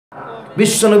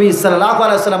বিশ্বনবী সাল্লাল্লাহু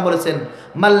আলাইহি ওয়াসাল্লাম বলেছেন,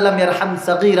 মাল্লাম ইয়ারহাম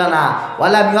সাগীরানা ওয়া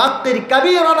লাম ইউআক্কির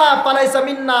কাবীরানা ফালাইসা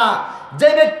মিন্না। যে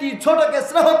ব্যক্তি ছোটকে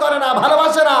স্নেহ করে না,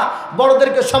 ভালোবাসে না,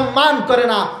 বড়দেরকে সম্মান করে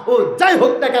না, ও যাই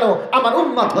হোক না কেন আমার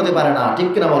উম্মত হতে পারে না। ঠিক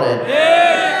কিনা বলেন?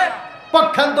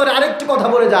 পক্ষান্তরে আরেকটি কথা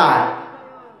বলে যায়,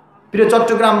 প্রিয়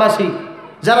চট্টগ্রামবাসী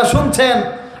যারা শুনছেন,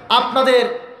 আপনাদের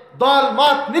দল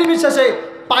মত নির্বিশেষে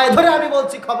পায়ে ধরে আমি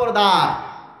বলছি, খবরদার,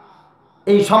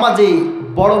 এই সমাজে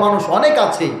বড় মানুষ অনেক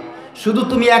আছে, শুধু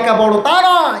তুমি একা বড় তা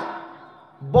নয়।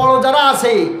 বড় যারা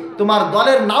আছে তোমার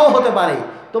দলের নাও হতে পারে,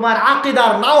 তোমার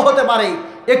আকীদার নাও হতে পারে।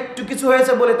 একটু কিছু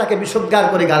হয়েছে বলে তাকে বিশুদ্ধার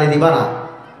করে গালি দিবা না।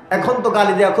 এখন তো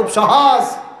গালি দেওয়া খুব সহজ,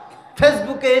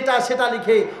 ফেসবুকে এটা সেটা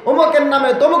লিখে অমুকের নামে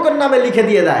তমুকের নামে লিখে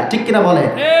দিয়ে দেয়। ঠিক কিনা বলে?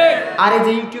 আর এই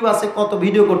যে ইউটিউব আছে, কত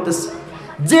ভিডিও করতেছে,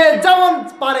 যে যেমন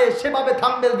পারে সেভাবে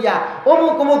থাম্বনেল দিয়া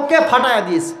অমুক অমুককে ফাটায়া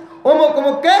দিয়েছে, অমুক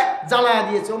অমুককে জ্বালায়া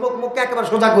দিয়েছে, অমুক অমুককে একেবারে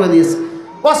সোজা করে দিয়েছে।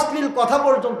 অশ্লীল কথা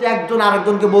পর্যন্ত একজন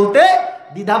আরেকজনকে বলতে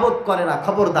দ্বিধাবোধ করে না।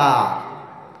 খবরদার,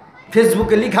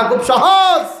 ফেসবুকে লেখা খুব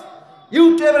সহজ,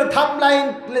 ইউটিউবের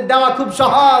থাম্বনেল দেওয়া খুব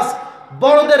সহজ।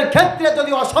 বড়দের ক্ষেত্রে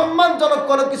যদি অসম্মানজনক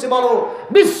কোনো কিছু বলো,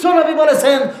 বিশ্বনবী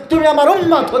বলেছেন তুমি আমার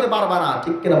উম্মত হতে পারবা না।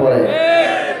 ঠিক কিনা বলে?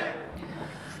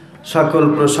 সকল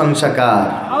প্রশংসা কার?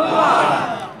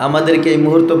 আমাদেরকে এই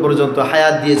মুহূর্ত পর্যন্ত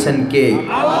হায়াত দিয়েছেন কে?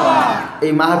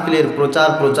 এই মাহফিলের প্রচার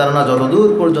প্রচারণা যতদূর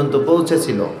পর্যন্ত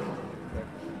পৌঁছেছিল,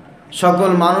 সকল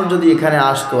মানুষ যদি এখানে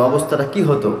আসতো, অবস্থাটা কি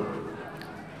হতো?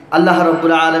 আল্লাহ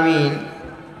রাব্বুল আলামিন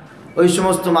ওই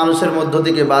সমস্ত মানুষের মধ্য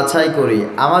থেকে বাছাই করে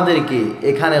আমাদেরকে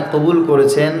এখানে কবুল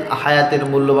করেছেন। হায়াতের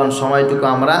মূল্যবান সময়টুকু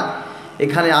আমরা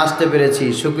এখানে আসতে পেরেছি,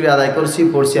 শুকরিয়া আদায় করছি,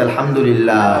 পড়ছি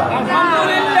আলহামদুলিল্লাহ।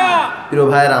 প্রিয়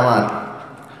ভাইয়ের আমার,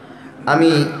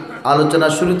 আমি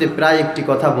আলোচনার শুরুতে প্রায় একটি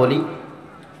কথা বলি,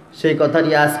 সেই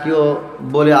কথাটি আজকেও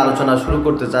বলে আলোচনা শুরু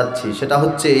করতে চাচ্ছি। সেটা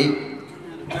হচ্ছে,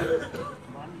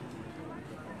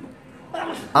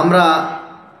 আমরা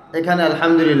এখানে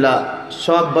আলহামদুলিল্লাহ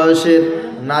সব বয়সের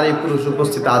নারী পুরুষ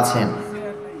উপস্থিত আছেন,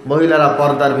 মহিলারা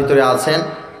পর্দার ভিতরে আছেন,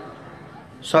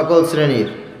 সকল শ্রেণীর,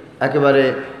 একেবারে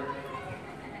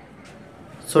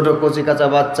ছোট কচি কাঁচা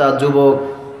বাচ্চা, যুবক,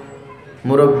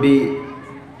 মুরব্বী।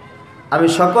 আমি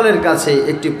সকলের কাছে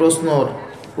একটি প্রশ্নর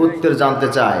উত্তর জানতে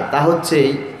চাই, তা হচ্ছে,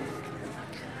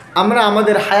 আমরা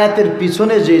আমাদের হায়াতের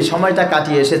পিছনে যে সময়টা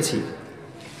কাটিয়ে এসেছি,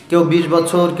 কেউ 20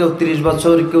 বছর, কেউ 30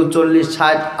 বছর, কেউ 40,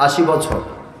 60, 80 বছর,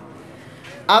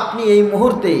 আপনি এই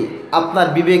মুহূর্তে আপনার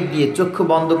বিবেক দিয়ে চক্ষু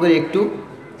বন্ধ করে একটু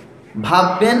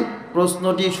ভাববেন,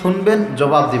 প্রশ্নটি শুনবেন,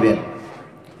 জবাব দিবেন।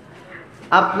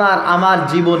 আপনার আমার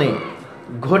জীবনে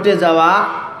ঘটে যাওয়া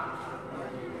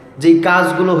যেই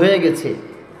কাজগুলো হয়ে গেছে,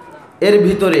 এর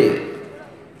ভিতরে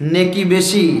নেকি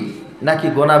বেশি নাকি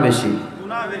গোনা বেশি?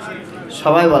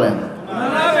 সবাই বলেন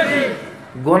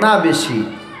গোনা বেশি।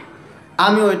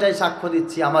 আমি ওইটাই সাক্ষ্য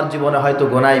দিচ্ছি, আমার জীবনে হয়তো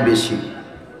গোনাই বেশি।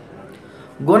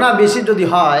 গোনা বেশি যদি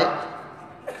হয়,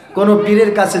 কোনো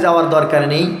পীরের কাছে যাওয়ার দরকার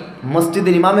নেই,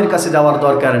 মসজিদের ইমামের কাছে যাওয়ার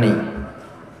দরকার নেই,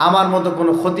 আমার মতো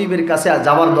কোনো খতিবের কাছে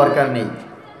যাওয়ার দরকার নেই।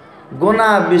 গোনা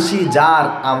বেশি যার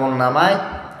আমল নামায়,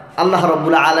 আল্লাহ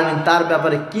রাব্বুল আলামিন তার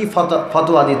ব্যাপারে কি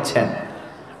ফতোয়া দিচ্ছেন,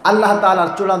 আল্লাহ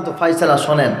তাআলার চূড়ান্ত ফয়সালা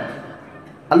শোনেন।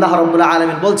 আল্লাহ রাব্বুল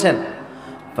আলামিন বলছেন,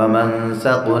 فمن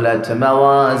ثقلت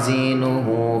موازينه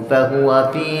فهو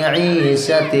في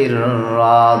عيشة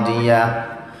راضية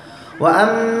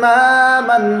وأما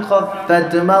من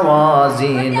خفت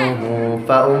موازينه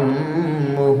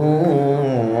فأمه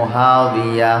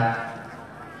هاوية।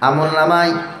 আমল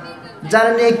নামায় যার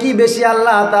নেকি বেশি,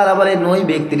 আল্লাহ তাআলা বলেন ওই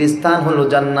ব্যক্তির স্থান হলো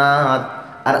জান্নাত।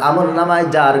 আর আমল নামায়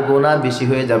যার গুনাহ বেশি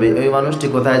হয়ে যাবে, ওই মানুষটি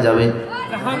কোথায় যাবে?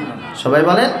 সবাই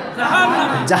বলেন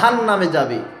জাহান্নামে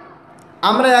যাবে।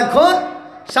 আমরা এখন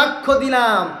সাক্ষ্য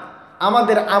দিলাম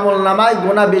আমাদের আমল নামায়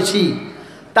গুনাহ বেশি,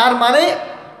 তার মানে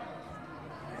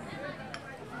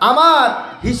আমার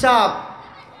হিসাব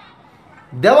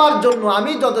দেওয়ার জন্য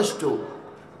আমি যথেষ্ট।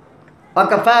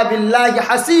 ওয়াকাফা বিল্লাহি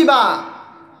হাসিবা,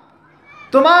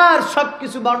 তোমার সব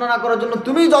কিছু বর্ণনা করার জন্য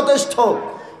তুমি যথেষ্ট।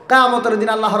 কিয়ামতের দিন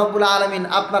আল্লাহ রাব্বুল আলামিন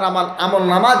আপনার আমল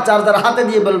নামাজ যার যার হাতে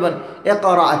দিয়ে বলবেন,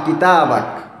 ইকরা কিতাবাক,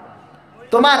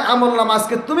 তোমার আমল নামাজ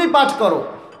আজকে তুমি পাঠ করো।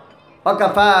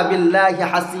 ওয়াকাফা বিল্লাহি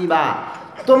হাসিবা,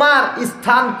 তোমার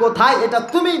স্থান কোথায় এটা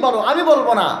তুমিই বলো, আমি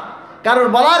বলবো না, কারণ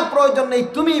বলার প্রয়োজন নেই,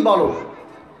 তুমিই বলো।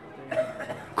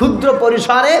 ক্ষুদ্র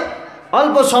পরিসরে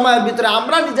অল্প সময়ের ভিতরে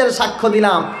আমরা নিজের সাক্ষ্য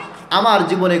দিলাম আমার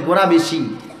জীবনে গুনাহ বেশি।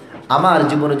 আমার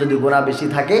জীবনে যদি গুনাহ বেশি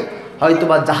থাকে,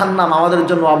 হয়তোবা জাহান্নাম আমাদের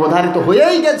জন্য অবধারিত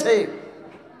হয়েই গেছে।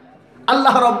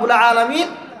 আল্লাহ রাব্বুল আলামিন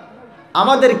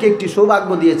আমাদেরকে একটি সৌভাগ্য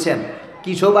দিয়েছেন।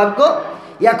 কি সৌভাগ্য?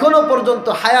 এখনো পর্যন্ত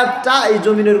হায়াতটা এই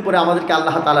জমিনের উপরে আমাদেরকে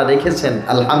আল্লাহ তাআলা রেখেছেন।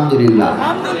 আলহামদুলিল্লাহ।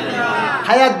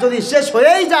 হায়াত যদি শেষ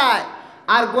হয়েই যায়,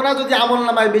 আর গোনা যদি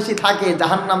আমলনামায় বেশি থাকে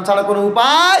জাহান্নাম ছাড়া কোনো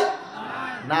উপায়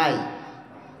নাই।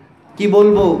 কি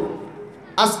বলবো,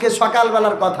 আজকে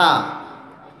সকালবেলার কথা,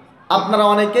 আপনারা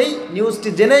অনেকেই নিউজটি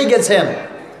জেনেই গেছেন।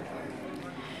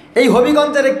 এই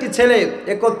হবিগঞ্জের একটি ছেলে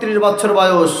 31 বছর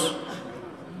বয়স,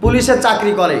 পুলিশে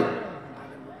চাকরি করে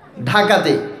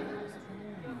ঢাকাতে।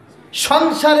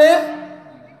 সংসারে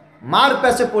মার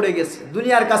প্যাচে পড়ে গেছে,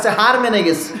 দুনিয়ার কাছে হার মেনে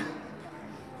গেছে।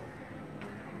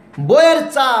 বইয়ের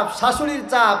চাপ, শাশুড়ির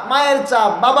চাপ, মায়ের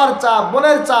চাপ, বাবার চাপ,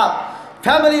 বোনের চাপ,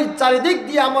 ফ্যামিলির চারিদিক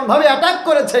দিয়ে এমনভাবে অ্যাটাক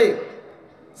করেছে।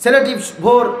 ছেলেটি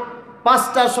ভোর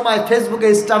 5টার সময় ফেসবুকে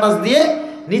স্ট্যাটাস দিয়ে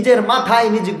নিজের মাথায়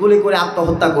নিজে গুলি করে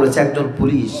আত্মহত্যা করেছে একজন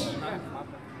পুলিশ।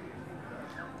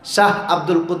 শাহ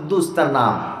আব্দুল কুদ্দুস তার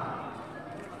নাম।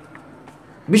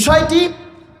 বিষয়টি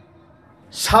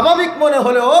স্বাভাবিক মনে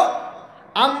হলেও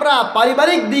আমরা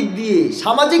পারিবারিক দিক দিয়ে,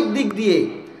 সামাজিক দিক দিয়ে,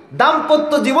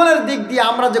 দাম্পত্য জীবনের দিক দিয়ে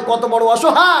আমরা যে কত বড়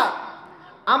অসহায়,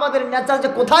 আমাদের নেচার যে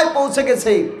কোথায় পৌঁছে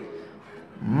গেছে,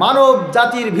 মানব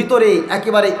জাতির ভিতরে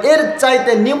একেবারে এর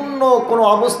চাইতে নিম্ন কোনো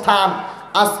অবস্থান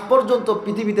আজ পর্যন্ত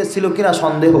পৃথিবীতে ছিল কিনা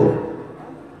সন্দেহ।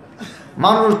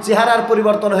 মানুষ চেহারার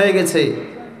পরিবর্তন হয়ে গেছে,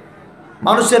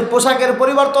 মানুষের পোশাকের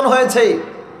পরিবর্তন হয়েছে,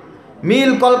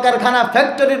 মিল কলকারখানা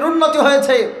ফ্যাক্টরির উন্নতি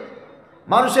হয়েছে,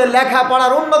 মানুষের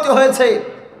লেখাপড়ার উন্নতি হয়েছে,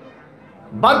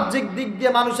 বাহ্যিক দিক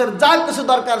দিয়ে মানুষের যা কিছু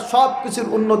দরকার সব কিছুর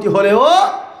উন্নতি হলেও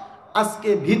আজকে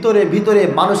ভিতরে ভিতরে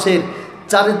মানুষের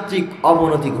চারিত্রিক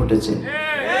অবনতি ঘটেছে।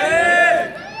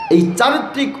 এই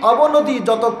চারিত্রিক অবনতি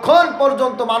যতক্ষণ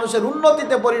পর্যন্ত মানুষের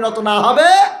উন্নতিতে পরিণত না হবে,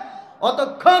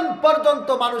 অতক্ষণ পর্যন্ত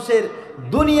মানুষের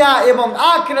দুনিয়া এবং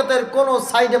আখিরাতের কোনো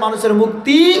সাইডে মানুষের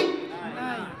মুক্তি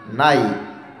নাই।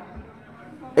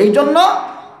 এই জন্য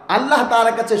আল্লাহ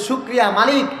তাআলার কাছে শুকরিয়া,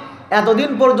 মালিক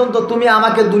এতদিন পর্যন্ত তুমি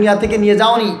আমাকে দুনিয়া থেকে নিয়ে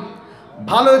যাওনি,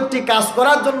 ভালো একটি কাজ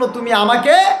করার জন্য তুমি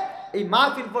আমাকে এই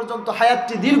মাহফিল পর্যন্ত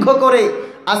হায়াতটি দীর্ঘ করে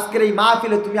আজকের এই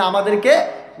মাহফিলে তুমি আমাদেরকে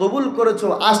কবুল করেছো,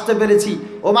 আসতে পেরেছি।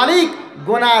 ও মালিক,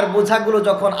 গুনার বোঝাগুলো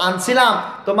যখন আনছিলাম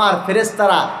তোমার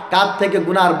ফেরেশতারা কাঁধ থেকে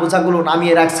গুনার বোঝাগুলো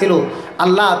নামিয়ে রাখছিল।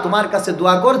 আল্লাহ তোমার কাছে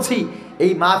দোয়া করছি,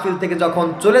 এই মাহফিল থেকে যখন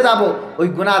চলে যাব ওই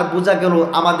গুনার বোঝাগুলো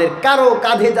আমাদের কারো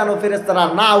কাঁধে যেন ফেরেশতারা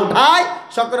না উঠায়।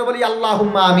 সকলে বলি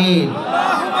আল্লাহুম্মা আমিন।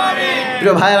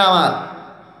 প্রিয় ভাইয়েরা আমার,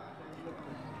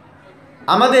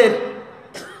 আমাদের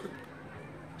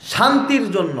শান্তির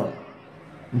জন্য,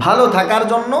 ভালো থাকার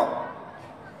জন্য,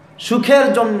 সুখের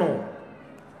জন্য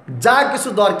যা কিছু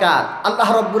দরকার আল্লাহ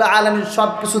রাব্বুল আলামিন সব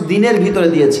কিছু দ্বীনের ভিতরে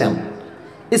দিয়েছেন,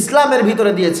 ইসলামের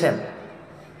ভিতরে দিয়েছেন।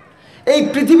 এই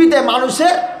পৃথিবীতে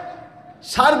মানুষের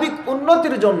সার্বিক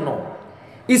উন্নতির জন্য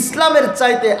ইসলামের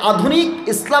চাইতে আধুনিক,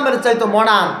 ইসলামের চাইতে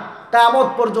মডার্ন কিয়ামত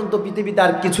পর্যন্ত পৃথিবীতে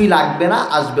আর কিছুই লাগবে না,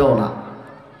 আসবেও না।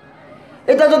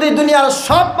 এটা যদি দুনিয়ার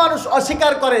সব মানুষ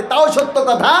অস্বীকার করে তাও সত্য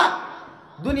কথা,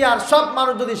 দুনিয়ার সব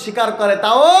মানুষ যদি স্বীকার করে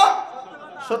তাও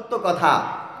সত্য কথা।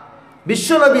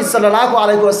 বিশ্বনবী সাল্লাল্লাহু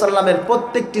আলাইহি ওয়াসাল্লামের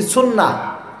প্রত্যেকটি সুন্নাহ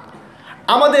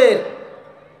আমাদের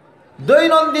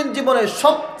দৈনন্দিন জীবনে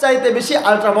সবচাইতে বেশি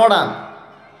আল্ট্রা মডার্ন,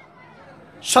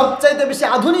 সবচাইতে বেশি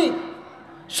আধুনিক,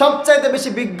 সবচাইতে বেশি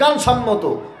বিজ্ঞানসম্মত।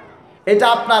 এটা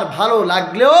আপনার ভালো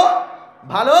লাগলেও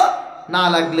ভালো, না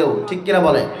লাগলেও, ঠিক কিনা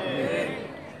বলেন?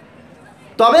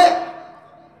 তবে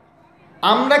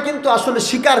আমরা কিন্তু আসলে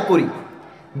স্বীকার করি,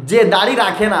 যে দাড়ি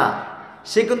রাখে না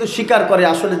সে কিন্তু স্বীকার করে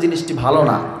আসলে জিনিসটি ভালো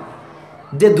না,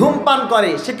 যে ধূমপান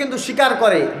করে সে কিন্তু স্বীকার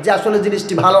করে যে আসলে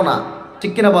জিনিসটি ভালো না,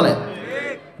 ঠিক কিনা বলেন?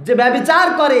 যে ব্যভিচার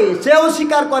করে সেও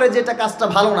স্বীকার করে যে এটা কাজটা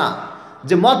ভালো না,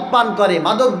 যে মদ পান করে,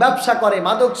 মাদক ব্যবসা করে,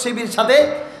 মাদক সেবীর সাথে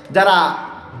যারা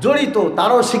জড়িত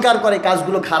তারাও স্বীকার করে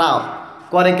কাজগুলো খারাপ।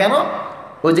 করে কেন?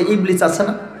 ওই যে ইবলিস আছে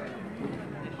না,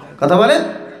 কথা বলেন,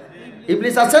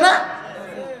 ইবলিস আছে না?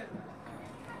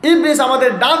 ইবলিস আমাদের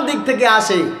ডান দিক থেকে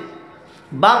আসে,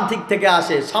 বাম দিক থেকে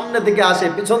আসে, সামনে থেকে আসে,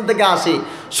 পিছন থেকে আসে,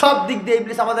 সব দিক দিয়ে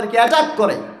ইবলিস আমাদেরকে অ্যাটাক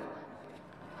করে।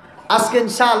 আজকে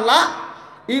ইনশাআল্লাহ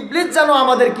ইবলিস যেন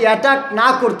আমাদেরকে অ্যাটাক না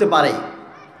করতে পারে,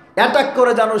 অ্যাটাক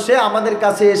করে যেন সে আমাদের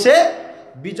কাছে এসে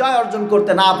বিজয় অর্জন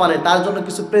করতে না পারে, তার জন্য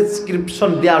কিছু প্রেসক্রিপশন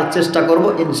দেওয়ার চেষ্টা করব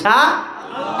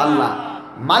ইনশাআল্লাহ।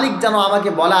 মালিক যেন আমাকে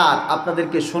বলার,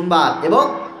 আপনাদেরকে শুনবার এবং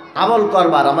আমল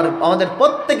করবার, আমাদের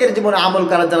প্রত্যেকের জীবনে আমল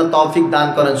করার যেন তৌফিক দান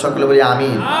করেন। সকলে বলি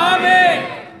আমিন।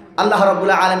 আল্লাহ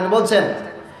রাব্বুল আলামিন বলছেন,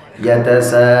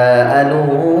 ইয়াতাসাআলুনা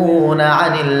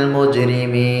আনিল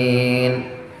মুজরিমিন,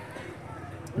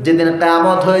 যেদিন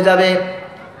কিয়ামত হয়ে যাবে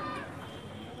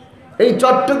এই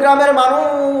চট্টগ্রামের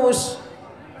মানুষ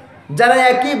যারা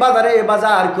একই বাজারে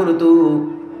বাজার করত,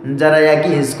 যারা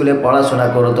একই স্কুলে পড়াশোনা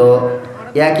করত,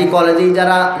 একই কলেজেই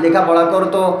যারা লেখাপড়া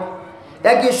করত,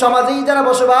 একই সমাজেই যারা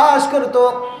বসবাস করত,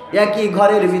 একই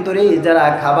ঘরের ভিতরে যারা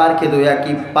খাবার খেত,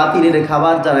 একই পাতিলের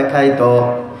খাবার যারা খাইত,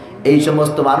 এই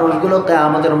সমস্ত মানুষগুলো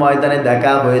কিয়ামতের ময়দানে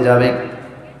দেখা হয়ে যাবে।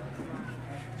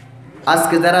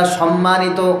 আজকে যারা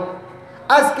সম্মানিত,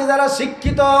 আজকে যারা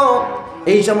শিক্ষিত,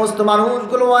 এই সমস্ত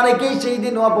মানুষগুলো অনেকেই সেই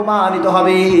দিন অপমানিত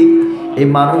হবে। এই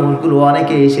মানুষগুলো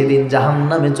অনেকেই সেদিন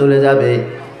জাহান্নামে চলে যাবে,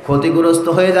 ক্ষতিগ্রস্ত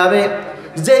হয়ে যাবে।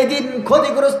 যেই দিন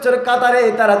ক্ষতিগ্রস্তের কাতারে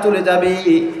তারা চলে যাবে,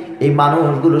 এই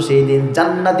মানুষগুলো সেই দিন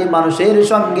জান্নাতি মানুষের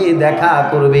সঙ্গে দেখা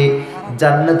করবে।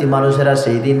 জান্নাতি মানুষেরা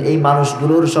সেই দিন এই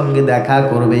মানুষগুলোর সঙ্গে দেখা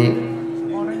করবে।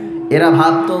 এরা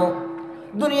ভাবতো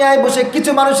দুনিয়ায় বসে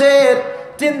কিছু মানুষের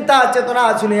চিন্তা চেতনা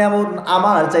ছিল এমন,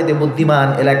 আমার চাইতে বুদ্ধিমান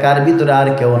এলাকার ভিতরে আর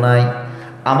কেউ নাই,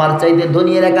 আমার চাইতে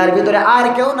ধনী এলাকার ভিতরে আর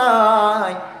কেউ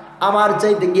নাই, আমার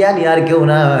চাইতে জ্ঞানী আর কেউ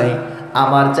নাই,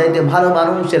 আমার চাইতে ভালো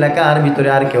মানুষ এলাকার ভিতরে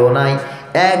আর কেউ নাই।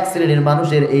 এক শ্রেণীর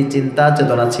মানুষের এই চিন্তা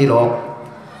চেতনা ছিল।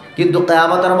 কিন্তু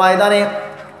কিয়ামতের ময়দানে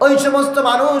ওই সমস্ত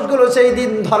মানুষগুলো সেই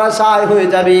দিন ধরাশায়ী হয়ে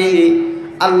যাবে।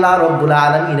 আল্লাহ রাব্বুল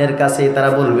আলামিনের কাছে তারা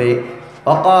বলবে,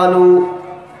 অকালু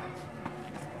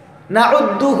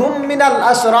নাউদ্দুহুম মিনাল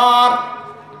আশরার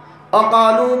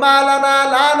অকালু মা লানা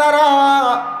লা নারা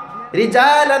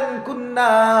রিজালান কুন্না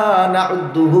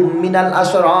নাউদ্দুহুম মিনাল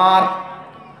আশরার।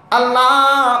 আল্লাহ,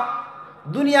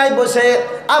 দুনিয়ায় বসে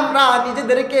আমরা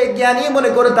নিজেদেরকে জ্ঞানী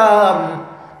মনে করতাম,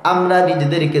 আমরা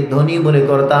নিজেদেরকে ধনী মনে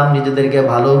করতাম, নিজেদেরকে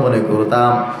ভালো মনে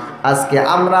করতাম। আজকে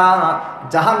আমরা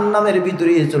জাহান্নামের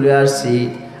ভিতরে চলে আসছি।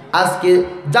 আজকে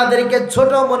যাদেরকে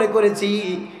ছোট মনে করেছি,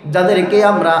 যাদেরকে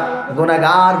আমরা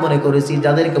গুনাহগার মনে করেছি,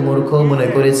 যাদেরকে মূর্খ মনে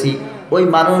করেছি, ওই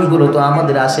মানুষগুলো তো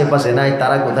আমাদের আশেপাশে নাই।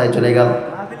 তারা কোথায় চলে গেল?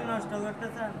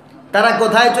 তারা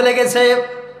কোথায় চলে গেছে?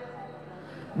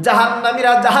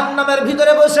 জাহান্নামীরা জাহান্নামের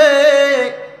ভিতরে বসে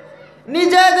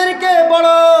নিজেদেরকে বড়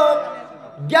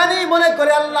জ্ঞানী মনে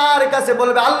করে আল্লাহর কাছে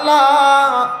বলবে, আল্লাহ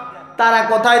তারা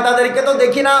কোথায়? তাদেরকে তো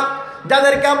দেখি না।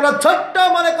 যাদেরকে আমরা ছোট্ট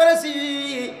মনে করেছি,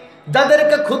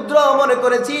 যাদেরকে ক্ষুদ্র মনে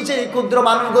করেছি, সেই ক্ষুদ্র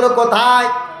মানুষগুলো কোথায়?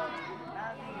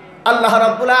 আল্লাহ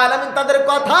রাব্বুল আলামিন তাদের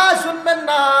কথা শুনবেন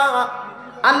না।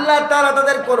 আল্লাহ তাআলা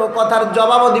তাদের কোনো কথার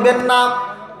জবাবও দিবেন না।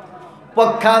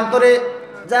 পক্ষান্তরে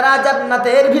যারা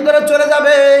জান্নাতের ভিতরে চলে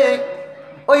যাবে,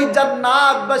 ওই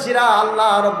জান্নাতবাসীরা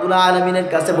আল্লাহ রাব্বুল আলামিনের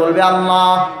কাছে বলবে, আল্লাহ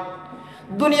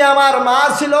দুনিয়া আমার মা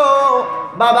ছিল,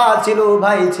 বাবা ছিল,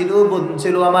 ভাই ছিল, বোন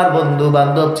ছিল, আমার বন্ধু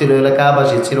বান্ধব ছিল,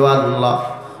 এলাকাবাসী ছিল। আল্লাহ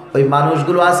ওই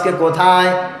মানুষগুলো আজকে কোথায়?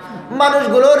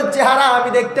 মানুষগুলোর চেহারা আমি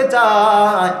দেখতে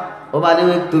চাই। ও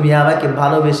মালিক, তুমি আমাকে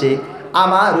ভালোবেসে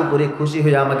আমার উপরে খুশি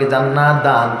হয়ে আমাকে জান্নাত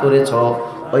দান করেছ,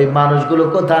 ওই মানুষগুলো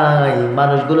কোথায়?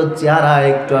 মানুষগুলোর চেহারা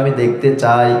একটু আমি দেখতে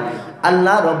চাই।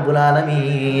 আল্লাহ রাব্বুল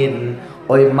আলামিন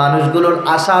ওই মানুষগুলোর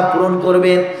আশা পূরণ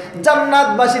করবেন,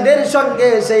 জান্নাতবাসীদের সঙ্গে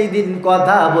সেই দিন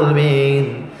কথা বলবেন।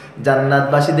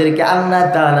 জান্নাতবাসীদেরকে আল্লাহ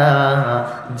তাআলা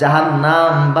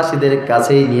জাহান্নামবাসীদের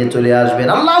কাছেই নিয়ে চলে আসবেন।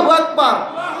 আল্লাহু আকবার।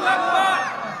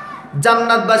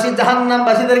 জান্নাতবাসী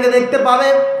জাহান্নামবাসীদেরকে দেখতে পাবে,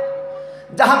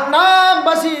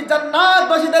 জাহান্নামবাসী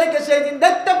জান্নাতবাসীদেরকে সেই দিন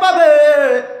দেখতে পাবে।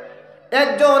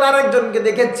 একজন আরেকজনকে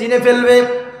দেখে চিনে ফেলবে।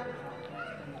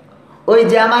 ওই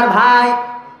যে আমার ভাই,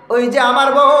 ওই যে আমার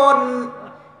বোন,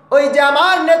 ওই যে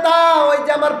আমার নেতা, ওই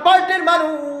যে আমার পার্টির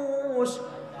মানুষ,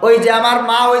 ওই যে আমার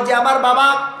মা, ওই যে আমার বাবা,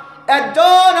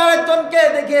 একজন আরেকজনকে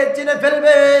দেখে চিনে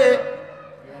ফেলবে।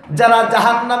 যারা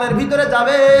জাহান্নামের ভিতরে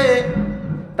যাবে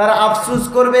তারা আফসোস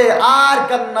করবে আর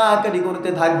কান্নাকাটি করতে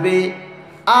থাকবে।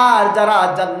 আর যারা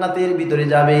জান্নাতের ভিতরে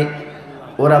যাবে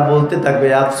ওরা বলতে থাকবে,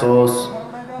 আফসোস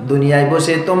দুনিয়ায়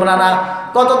বসে তোমরা না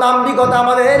কত দাম্ভিকতা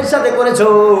আমাদের সাথে করেছো,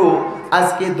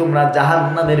 আজকে তোমরা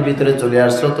জাহান্নামের ভিতরে চলে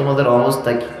আসছো, তোমাদের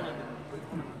অবস্থা কি?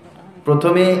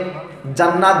 প্রথমে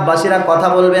জান্নাতবাসীরা কথা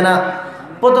বলবে না,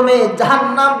 প্রথমে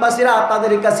জাহান্নামবাসীরা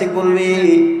তাদের কাছে বলবে,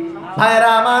 ভাইরা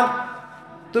আমার,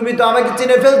 তুমি তো আমাকে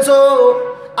চিনে ফেলছো,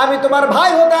 আমি তোমার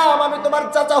ভাই হতাম, আমি তোমার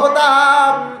চাচা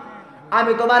হতাম,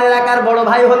 আমি তোমার এলাকার বড়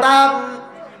ভাই হতাম,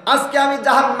 আজকে আমি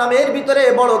জাহান্নামের ভিতরে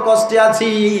বড় কষ্টে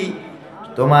আছি।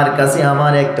 তোমার কাছে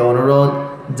আমার একটা অনুরোধ,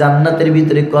 জান্নাতের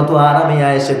ভিতরে কত আরামে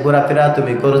এসে ঘোরাফেরা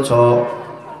তুমি করছো,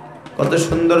 কত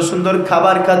সুন্দর সুন্দর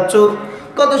খাবার খাচ্ছ,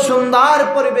 কত সুন্দর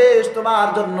পরিবেশ তোমার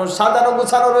জন্য সাজানো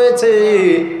গোছানো রয়েছে।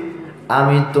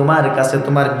 আমি তোমার কাছে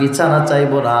তোমার বিছানা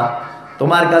চাইবো না,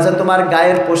 তোমার কাছে তোমার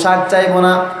গায়ের পোশাক চাইবো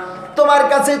না, তোমার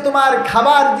কাছে তোমার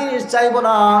খাবার জিনিস চাইবো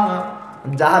না।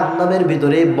 জাহান্নামের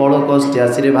ভিতরে বড় কষ্টে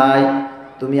আছি রে ভাই,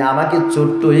 তুমি আমাকে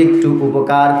ছোট্ট একটু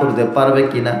উপকার করতে পারবে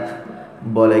কিনা?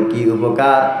 বলে, কি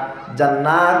উপকার?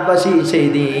 জান্নাতবাসী সেই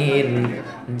দিন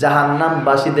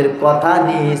জাহান্নামবাসীদের কথা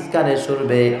নিজ কানে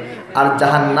শুনবে। আর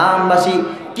জাহান্নামবাসী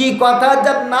কি কথা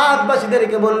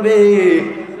জান্নাতবাসীদেরকে বলবে,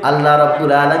 আল্লাহ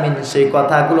রাব্বুল আলামিন সেই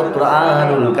কথাগুলো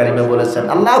কুরআনুল কারীমে বলেছেন।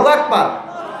 আল্লাহু আকবার।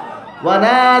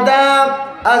 ওয়ানাদা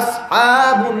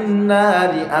আসহাবুন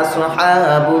নারি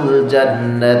আসহাবুল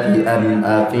জান্নাতি আন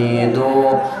আফিদু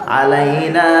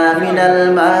আলাইনা মিনাল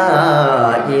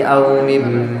মাই আও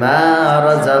মিম্মা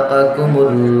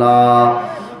রাযাকাকুমুল্লাহ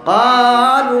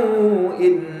ক্বালু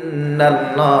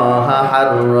ইন্নাল্লাহা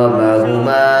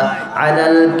হাররামাহুমা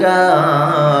আলাল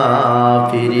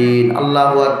কাফিরিন।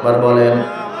 আল্লাহু আকবার বলেন।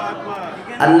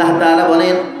 আল্লাহ তাআলা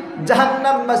বলেন,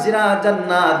 জাহান্নামবাসীরা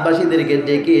জান্নাতবাসীদেরকে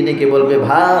ডেকে ডেকে বলবে,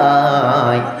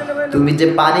 ভাই তুমি যে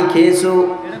পানি খেয়েছো,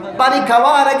 পানি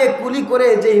খাওয়ার আগে কুলি করে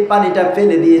যেই পানিটা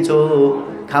ফেলে দিয়েছো,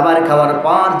 খাবার খাওয়ার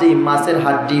পর যেই মাছের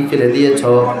হাড্ডি ফেলে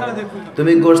দিয়েছো,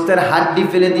 তুমি গোশতের হাড্ডি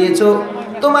ফেলে দিয়েছো,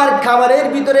 তোমার খাবারের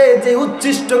ভিতরে যে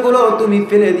উচ্ছিষ্টগুলো তুমি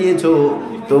ফেলে দিয়েছো,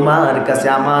 তোমার কাছে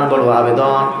আমার বড়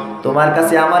আবেদন, তোমার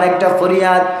কাছে আমার একটা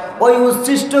ফরিয়াদ, ওই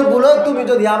উচ্ছিষ্টগুলো তুমি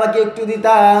যদি আমাকে একটু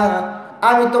দিতা,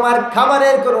 আমি তোমার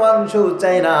খাবারের কোনো অংশ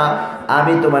চাই না,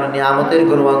 আমি তোমার নিয়ামতের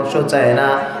কোনো অংশ চাই না,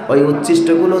 ওই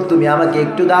উচ্ছিষ্টগুলো তুমি আমাকে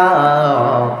একটু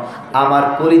দাও, আমার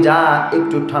কলিজা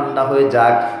একটু ঠান্ডা হয়ে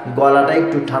যাক, গলাটা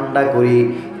একটু ঠান্ডা করি।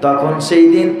 তখন সেই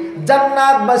দিন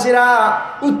জান্নাতবাসীরা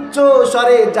উচ্চ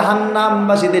স্বরে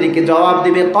জাহান্নামবাসীদেরকে জবাব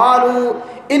দিবে, ক্বালু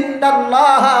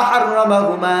ইন্নাল্লাহা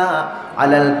হাররামাহুমা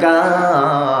আলাল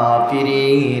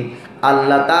কাফিরিন।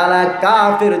 আল্লাহ তাআলা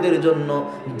কাফেরদের জন্য,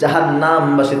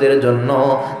 জাহান্নামবাসীদের জন্য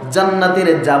জান্নাতের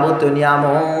যাবতীয়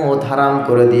নিয়ামত হারাম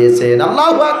করে দিয়েছেন।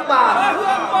 আল্লাহু আকবার।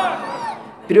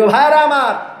 প্রিয় ভাইরা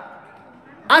আমার,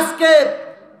 আজকে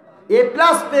A+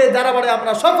 পেয়ে যারা বলে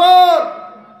আমরা সফল,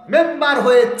 মেম্বার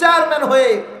হয়ে, চেয়ারম্যান হয়ে,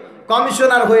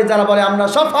 কমিশনার হয়ে যারা বলে আমরা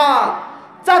সফল,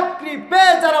 চাকরি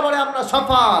পেয়ে যারা বলে আমরা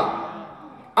সফল,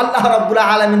 আল্লাহ রাব্বুল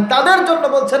আলামিন তাদের জন্য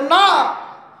বলছেন না।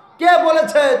 কে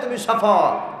বলেছে তুমি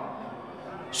সফল?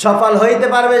 সফল হইতে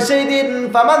পারবে সেই দিন,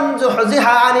 ফামান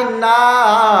যুহজিহা আনিন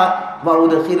নার ওয়া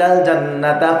উদখিলাল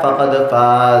জান্নাতা ফাকাদ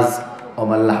ফাজ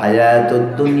ওমাল হায়াতুদ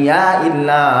দুনিয়া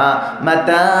ইল্লা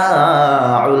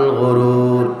মাতাউল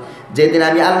গুরুর। যেদিন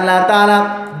আমি আল্লাহ তাআলা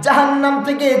জাহান্নাম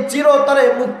থেকে চিরতরে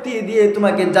মুক্তি দিয়ে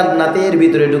তোমাকে জান্নাতের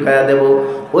ভিতরে ঢুকায়া দেব,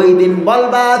 ওই দিন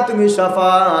বলবা তুমি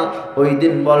সফল, ওই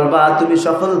দিন বলবা তুমি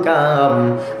সফল কাম।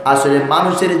 আসলে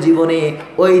মানুষের জীবনে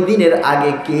ওই দিনের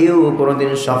আগে কেউ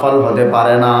কোনোদিন সফল হতে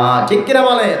পারে না, ঠিক কিনা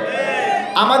বলেন?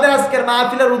 আমাদের আজকের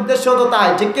মাহফিলের উদ্দেশ্য তো তাই,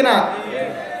 ঠিক কিনা?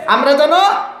 আমরা যেন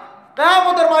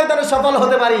কিয়ামতের ময়দানে সফল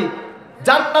হতে পারি,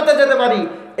 জান্নাতে যেতে পারি,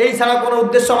 এই ছাড়া কোনো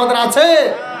উদ্দেশ্য আমাদের আছে?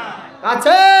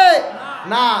 আছে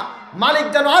না। মালিক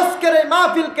যেন আজকের এই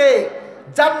মাহফিলকে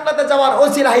জান্নাতে যাওয়ার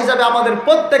ওসিলা হিসাবে আমাদের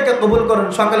প্রত্যেককে কবুল করুন,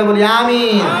 সকলে বলি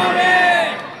আমিন।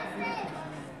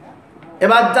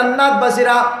 এবার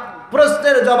জান্নাতবাসীরা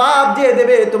প্রশ্নের জবাব দিয়ে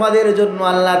দেবে, তোমাদের জন্য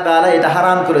আল্লাহ তাআলা এটা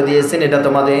হারাম করে দিয়েছেন, এটা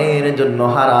তোমাদের জন্য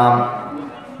হারাম।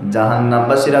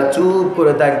 জাহান্নামবাসীরা চুপ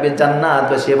করে থাকবে,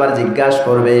 জান্নাতবাসী এবার জিজ্ঞাসা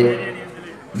করবে,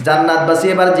 জান্নাতবাসী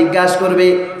এবার জিজ্ঞাসা করবে,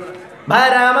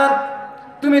 ভাইরা আমার,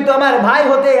 তুমি তো আমার ভাই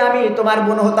হতে, আমি তোমার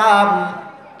বোন হতাম,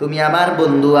 তুমি আমার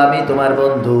বন্ধু, আমি তোমার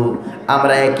বন্ধু,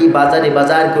 আমরা একই বাজারে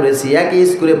বাজার করেছি, একই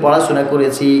স্কুলে পড়াশোনা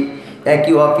করেছি,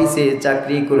 একই অফিসে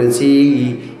চাকরি করেছি,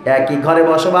 একই ঘরে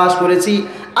বসবাস করেছি,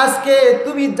 আজকে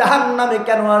তুমি জাহান্নামে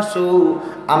কেন আসো?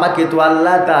 আমাকে তো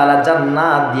আল্লাহ তাআলা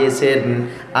জান্নাত দিয়েছেন,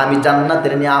 আমি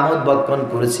জান্নাতের নিয়ামত ভক্ষণ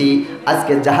করেছি,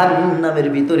 আজকে জাহান্নামের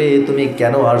ভিতরে তুমি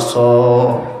কেন আসছো?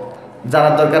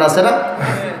 জানার দরকার আছে না?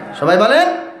 সবাই বলেন,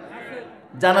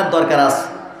 জানার দরকার আছে।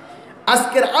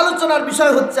 আজকের আলোচনার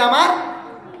বিষয় হচ্ছে আমার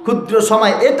ক্ষুদ্র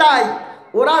সময় এটাই,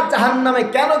 ওরা জাহান্নামে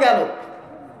কেন গেল?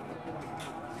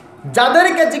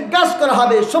 যাদেরকে জিজ্ঞাসা করা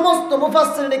হবে, সমস্ত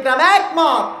মুফাসসিরিন ইকরাম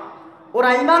একমত, ওরা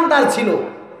ঈমানদার ছিল,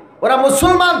 ওরা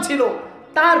মুসলমান ছিল,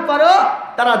 তারপরেও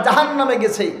তারা জাহান্নামে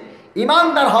গেছে।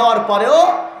 ঈমানদার হওয়ার পরেও,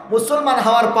 মুসলমান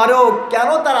হওয়ার পরেও কেন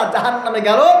তারা জাহান্নামে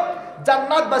গেল?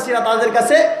 জান্নাতবাসীরা তাদের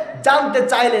কাছে জানতে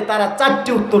চাইলে তারা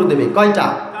 4টি উত্তর দেবে। কয়টা?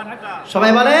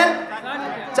 সবাই বলেন,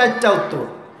 4টা উত্তর।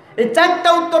 এই 4টা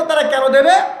উত্তর তারা কেন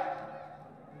দেবে?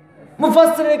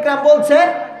 মুফাসসিরিন ইকরাম বলছে,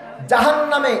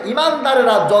 জাহান্নামে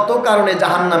ঈমানদারেরা যত কারণে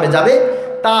জাহান্নামে যাবে,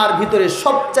 তার ভিতরে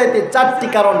সবচাইতে 4টি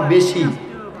কারণ বেশি।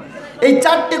 এই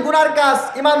 4টি গুনার কাজ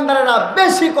ঈমানদারেরা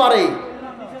বেশি করে,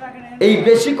 এই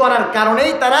বেশি করার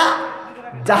কারণেই তারা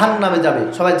জাহান্নামে যাবে।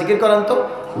 সবাই জিকির করেন তো,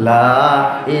 লা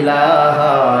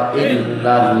ইলাহা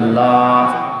ইল্লাল্লাহ।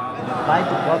 ভাই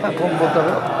তো কথা কম বলতে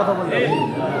হবে, কথা বলতে হবে,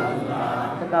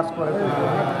 কাজ করে।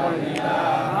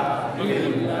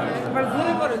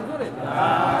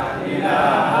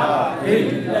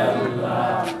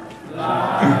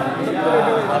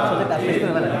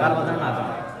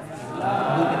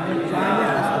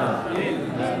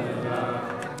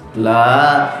 লা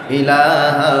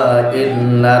ইলাহা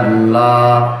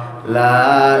ইল্লাল্লাহ, লা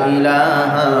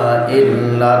ইলাহা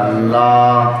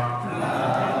ইল্লাল্লাহ।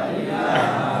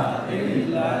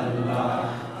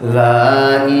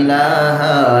 লা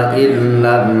ইলাহা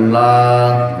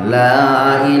ইল্লাল্লাহ লা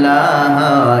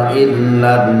ইলাহা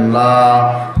ইল্লাল্লাহ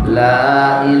লা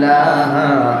ইলাহা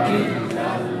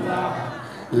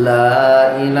লা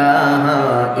ইলাহা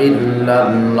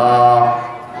ইল্লাল্লাহ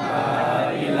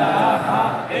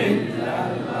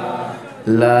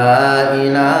লা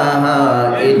ইলাহা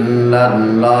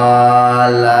ইল্লাল্লাহ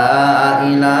লা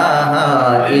ইলাহা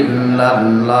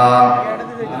ইল্লাল্লাহ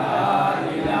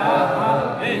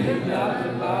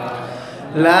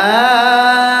লা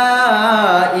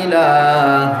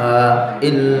ইলাহা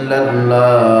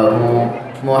ইল্লাল্লাহ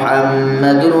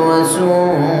মুহাম্মাদুর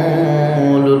রাসূলুল্লাহ।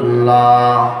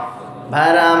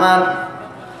 ভাইরা আমার,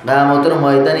 কিয়ামতের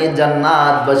ময়দানে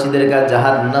জান্নাতবাসীদের কাছে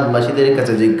জাহান্নামবাসীদের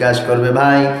কাছে জিজ্ঞাসা করবে,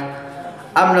 ভাই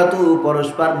আমরা তো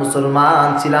পরস্পর মুসলমান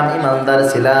ছিলাম, ইমানদার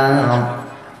ছিলাম,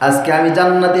 আজকে আমি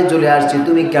জান্নাতে চলে আসছি,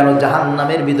 তুমি কেন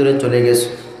জাহান্নামের ভিতরে চলে গেছো?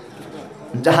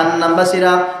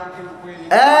 জাহান্নামবাসীরা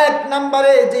এক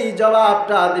নম্বরে যেই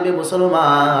জবাবটা দেবে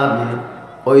মুসলমান,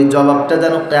 ওই জবাবটা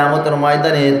যেন কিয়ামতের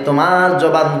ময়দানে তোমার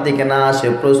জবান থেকে না আসে,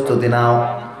 প্রস্তুতি নাও।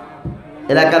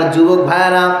 এলাকার যুবক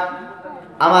ভাইয়েরা,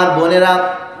 আমার বোনেরা,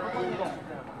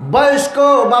 বয়স্ক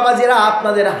বাবাজিরা,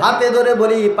 আপনাদের হাতে ধরে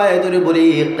বলি, পায়ে ধরে বলি,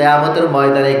 কিয়ামতের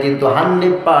ময়দানে কিন্তু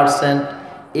 100%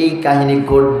 এই কাহিনী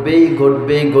ঘটবেই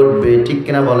ঘটবে ঘটবে, ঠিক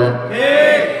কিনা বলেন?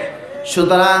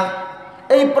 সুতরাং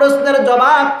এই প্রশ্নের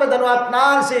জবাবটা যেন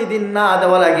আপনার সেই দিন না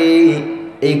দেওয়া লাগে,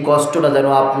 এই কষ্টটা যেন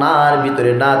আপনার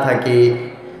ভিতরে না থাকে।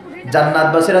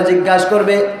 জান্নাতবাসীরা জিজ্ঞাসা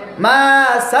করবে, মা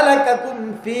সালাকাকুম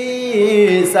ফি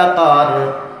সাকার,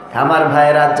 আমার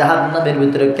ভাইরা জাহান্নামের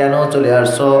ভিতরে কেন চলে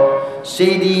আসছো?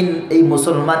 সেই দিন এই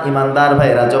মুসলমান ইমানদার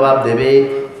ভাইরা জবাব দেবে,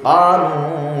 ক্বালু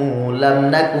লাম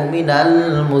নাকু মিনাল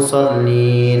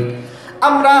মুসাল্লিন,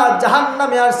 আমরা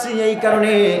জাহান্নামে আসছি এই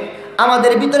কারণে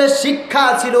আমাদের ভিতরে শিক্ষা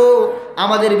ছিল,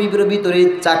 আমাদের ভিতরে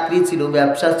চাকরি ছিল,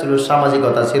 ব্যবসা ছিল,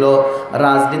 সামাজিকতা ছিল,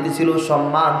 রাজনীতি ছিল,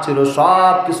 সম্মান ছিল,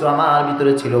 সব কিছু আমার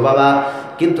ভিতরে ছিল বাবা,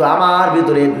 কিন্তু আমার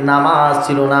ভিতরে নামাজ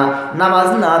ছিল না। নামাজ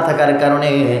না থাকার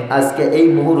কারণে আজকে এই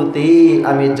মুহূর্তে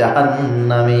আমি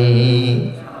জাহান্নামে।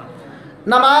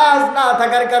 নামাজ না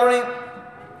থাকার কারণে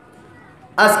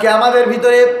আজকে আমাদের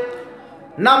ভিতরে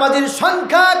নামাজের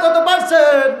সংখ্যা কত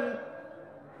পার্সেন্ট?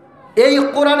 এই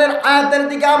কোরআনের আয়াতের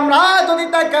দিকে আমরা যদি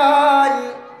তাকাই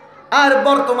আর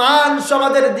বর্তমান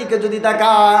সমাজের দিকে যদি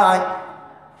তাকাই,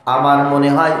 আমার মনে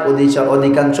হয়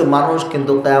অধিকাংশ মানুষ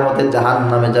কিন্তু কিয়ামতে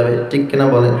জাহান্নামে যাবে, ঠিক কিনা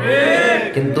বলেন?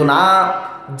 কিন্তু না,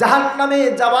 জাহান্নামে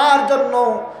যাওয়ার জন্য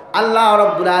আল্লাহ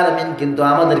রাব্বুল আলামিন কিন্তু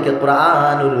আমাদেরকে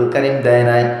কোরআনুল কারীম দেয়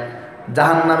নাই।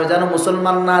 জাহান্নামে যেন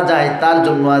মুসলমান না যায় তার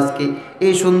জন্য আজকে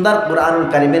এই সুন্দর কোরআনুল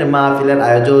কারীমের মাহফিলের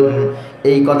আয়োজন।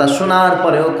 এই কথা শোনার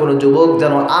পরেও কোনো যুবক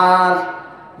যেন আর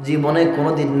জীবনে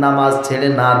কোনোদিন নামাজ ছেড়ে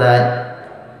না দেয়।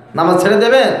 নামাজ ছেড়ে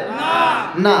দেবে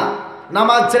না,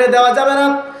 নামাজ ছেড়ে দেওয়া যাবে না।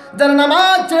 যারা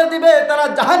নামাজ ছেড়ে দিবে তারা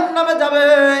জাহান্নামে যাবে।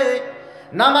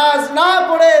 নামাজ না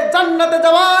পড়ে জান্নাতে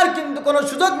যাওয়ার কিন্তু কোনো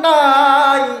সুযোগ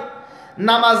নাই।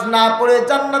 নামাজ না পড়ে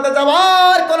জান্নাতে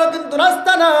যাওয়ার কোনো কিন্তু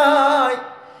রাস্তা নাই।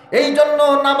 এই জন্য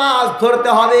নামাজ ধরতে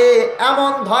হবে,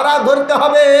 এমন ধরতে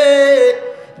হবে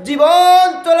জীবন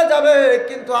চলে যাবে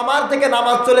কিন্তু আমার থেকে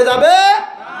নামাজ চলে যাবে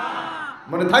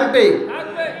মনে থাকবে।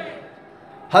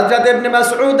 হযরত ইবনে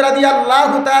মাসউদ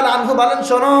রাদিয়াল্লাহু তাআলা আনহু বলেন,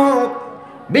 শোনো,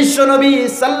 বিশ্বনবী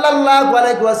সাল্লাল্লাহু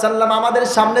আলাইহি ওয়াসাল্লাম আমাদের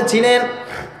সামনে ছিলেন।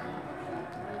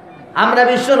 আমরা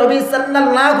বিশ্বনবী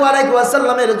সাল্লাল্লাহু আলাইহি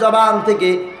ওয়াসাল্লামের জবান থেকে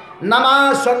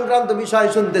নামাজ সংক্রান্ত বিষয়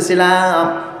শুনতেছিলাম।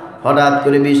 হঠাৎ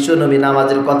করে বিশ্বনবী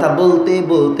নামাজের কথা বলতে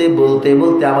বলতে বলতে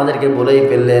বলতে আমাদেরকে বলেই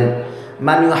ফেললেন,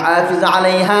 মান ইউহাফিজ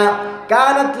আলাইহা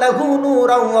কানাত লাহু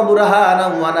নূরান ওয়া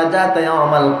বুরহানান ওয়া নাজাতা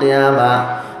ইয়াউমাল কিয়ামা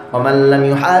ওয়া মান লাম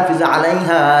ইউহাফিজ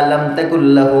আলাইহা লাম তাকুল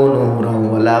লাহু নূরান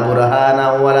ওয়ালা বুরহানান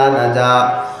ওয়ালা নাজা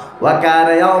ওয়া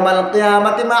কানা ইয়াউমাল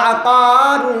কিয়ামাতি মা'a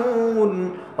কারুন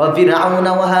ওয়া ফিরআউন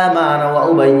ওয়া হামান ওয়া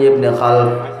উবাই ইবনে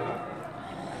খালফ।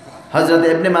 হযরত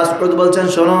ইবনে মাসউদ বলছেন,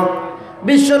 শোনো,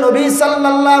 বিশ্বনবী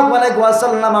সাল্লাল্লাহু আলাইহি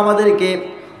ওয়াসাল্লাম আমাদেরকে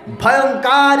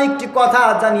ভয়ঙ্কর একটি কথা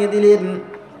জানিয়ে দিলেন।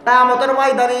 কিয়ামতের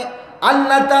ময়দানে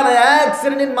আল্লাহ তাআলা এক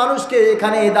শ্রেণীর মানুষকে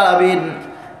এখানে দাঁড়াবেন,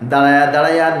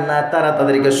 দাঁড়ায়া আল্লাহ তাআলা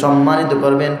তাদেরকে সম্মানিত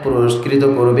করবেন, পুরস্কৃত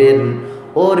করবেন।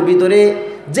 ওর ভিতরে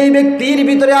যেই ব্যক্তির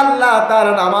ভিতরে আল্লাহ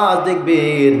তাআলা নামাজ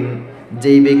দেখবেন,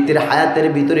 যেই ব্যক্তির হায়াতের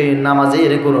ভিতরে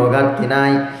নামাজের কোনো ঘাটতি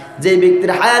নাই, যেই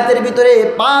ব্যক্তির হায়াতের ভিতরে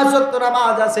 5 ওয়াক্ত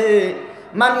নামাজ আছে,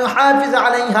 মান ইউহাফিজ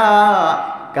আলাইহা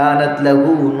কানাত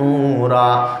লাহু নূরা,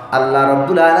 আল্লাহ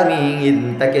রাব্বুল আলামিন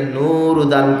তাকে নূর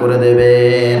দান করে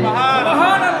দেবেন।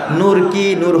 নূর কি?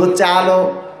 নূর হচ্ছে আলো।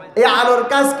 এই আলোর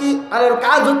কাজ কি? আলোর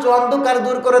কাজ হচ্ছে অন্ধকার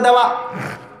দূর করে দেওয়া।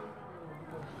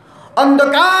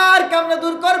 অন্ধকার কেমনে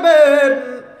দূর করবেন?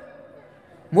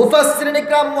 মুফাসসিরিন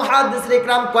ইকরাম মুহাদ্দিসিন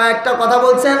ইকরাম কয়েকটা কথা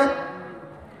বলছেন,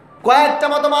 কয়েকটা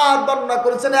মতবাদ বর্ণনা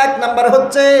করেছেন। এক নাম্বার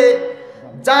হচ্ছে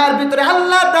যার ভিতরে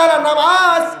আল্লাহ তাআলা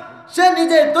নামাজ সে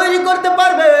নিজে তৈরি করতে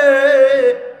পারবে।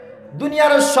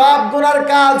 দুনিয়ার সব গুনার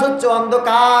কাজ হচ্ছে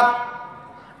অন্ধকার।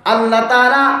 আল্লাহ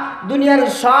তাআলা দুনিয়ার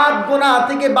সব গুনাহ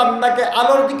থেকে বান্দাকে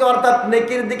আলোর দিকে অর্থাৎ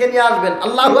নেকির দিকে নিয়ে আসবেন।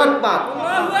 আল্লাহু আকবার,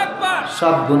 আল্লাহু আকবার।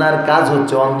 সব গুনার কাজ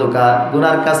হচ্ছে অন্ধকার।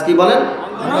 গুনার কাজ কি বলেন?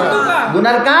 অন্ধকার।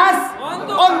 গুনার কাজ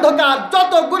অন্ধকার।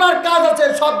 যত গুনার কাজ আছে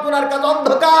সব গুনার কাজ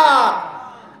অন্ধকার।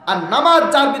 আর নামাজ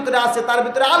যার ভিতরে আছে তার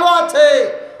ভিতরে আলো আছে।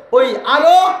 ওই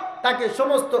আলো তাকে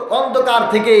সমস্ত অন্ধকার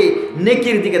থেকে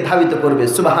নেকির দিকে ধাবিত করবে।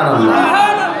 সুবহানাল্লাহ।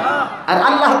 আর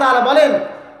আল্লাহ তাআলা বলেন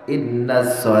ইন্নাস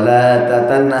সালাতা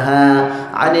তানহা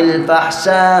আনিল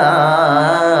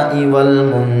ফাহশাই ওয়াল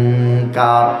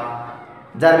মুনকার।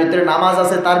 যার ভিতরে নামাজ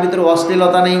আছে তার ভিতরে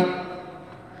অশ্লীলতা নেই।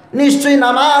 নিশ্চয়ই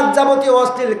নামাজ যাবতীয়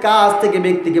অশ্লীল কাজ থেকে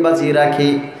ব্যক্তিকে বাঁচিয়ে রাখে।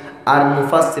 আর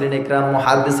মুফাসসিরিন ইকরাম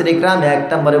মুহাদ্দিসিন ইকরাম এক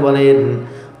নম্বরে বলেন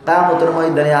কিয়ামতের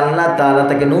ময়দানে আল্লাহ তাআলা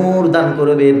তাকে নূর দান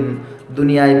করবেন।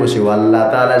 দুনিয়ায় বসেও আল্লাহ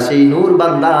তাআলা সেই নূর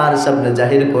বান্দার সামনে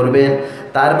জাহির করবেন।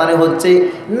 তার মানে হচ্ছে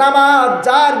নামাজ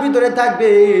যার ভিতরে থাকবে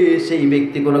সেই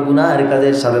ব্যক্তি কোনো গুনাহের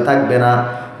কাজের সাথে থাকবে না।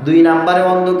 দুই নম্বরে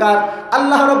অন্ধকার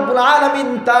আল্লাহ রাব্বুল আলামিন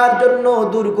তার জন্য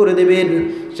দূর করে দেবেন,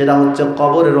 সেটা হচ্ছে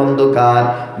কবরের অন্ধকার।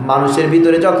 মানুষের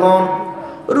ভিতরে যখন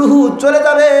রূহ চলে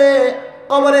যাবে,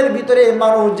 কবরের ভিতরে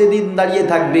মানুষ যেদিন দাঁড়িয়ে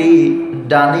থাকবে,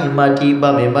 ডানে মাটি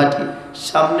বামে মাটি,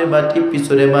 সামনে মাটি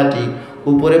পিছনে মাটি,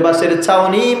 উপরে বাঁশের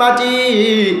ছাউনি মাটি,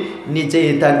 নিচেই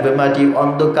থাকবে মাটি,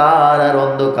 অন্ধকার আর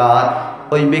অন্ধকার।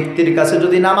 ওই ব্যক্তির কাছে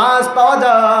যদি নামাজ পাওয়া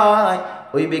যায়,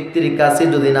 ওই ব্যক্তির কাছে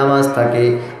যদি নামাজ থাকে,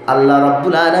 আল্লাহ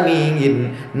রাব্বুল আলামিন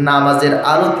নামাজের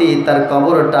আলোতে তার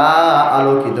কবরটা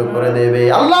আলোকিত করে দেবে।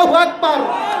 আল্লাহু আকবার।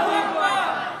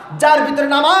 যার ভিতরে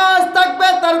নামাজ থাকবে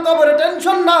তার কবরে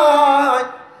টেনশন নাই,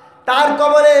 তার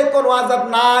কবরে কোনো আযাব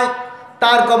নাই,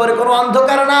 তার কবরে কোনো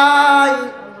অন্ধকার নাই।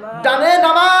 ডানে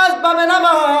নামাজ বামে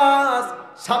নামাজ,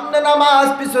 সামনে নামাজ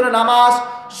পিছনে নামাজ,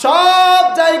 সব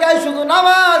জায়গায় শুধু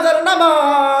নামাজ আর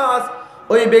নামাজ।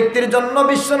 ওই ব্যক্তির জন্য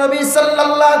বিশ্বনবী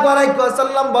সাল্লাল্লাহু আলাইহি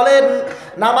ওয়াসাল্লাম বলেন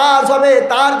নামাজ হবে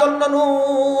তার জন্য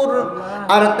নূর।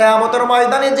 আর কিয়ামতের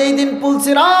ময়দানে যেই দিন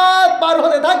পুলসিরাত পার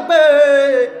হতে থাকবে,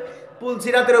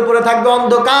 পুলসিরাতের উপরে থাকবে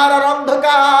অন্ধকার আর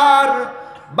অন্ধকার।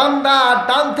 বান্দা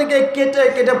ডান থেকে কেটে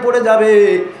কেটে পড়ে যাবে,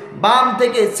 বাম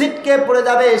থেকে ছিটকে পড়ে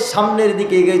যাবে, সামনের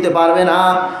দিকে এগোতে পারবে না,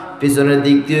 পিছনের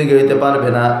দিক দিয়ে এগোতে পারবে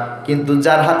না। কিন্তু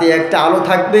যার হাতে একটা আলো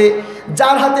থাকবে,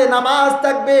 যার হাতে নামাজ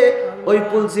থাকবে, ওই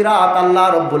পুলসিরাত আল্লাহ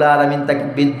রাব্বুল আলামিন তাকে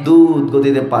বিদ্যুৎ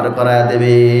গতিতে পার করায়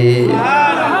দেবে।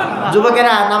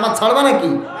 যুবকেরা নামাজ ছাড়বা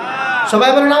নাকি? সবাই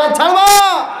বলে নামাজ ছাড়বা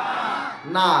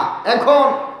না। এখন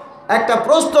একটা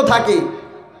প্রশ্ন থাকে,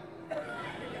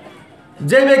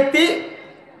 যে ব্যক্তি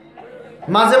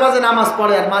মাঝে মাঝে নামাজ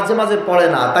পড়ে আর মাঝে মাঝে পড়ে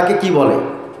না, তাকে কি বলে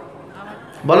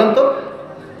বলেন তো?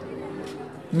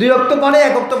 দুই ওয়াক্ত পড়ে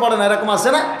এক ওয়াক্ত পড়ে না, এরকম আছে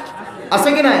না? আছে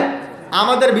কি না?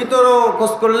 আমাদের ভিতরও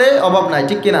খোঁজ করলে অভাব নাই,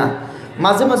 ঠিক কিনা?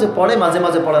 মাঝে মাঝে পড়ে মাঝে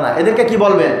মাঝে পড়ে না, এদেরকে কি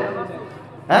বলবেন?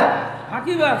 হ্যাঁ,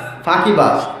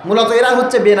 ফাঁকিবাজ। মূলত এরা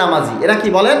হচ্ছে বেনামাজি। এরা কি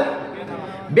বলেন?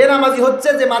 বেনামাজি হচ্ছে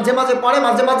যে মাঝে মাঝে পড়ে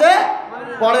মাঝে মাঝে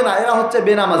পড়ে না, এরা হচ্ছে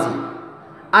বেনামাজি।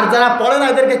 আর যারা পড়ে না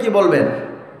এদেরকে কি বলবেন?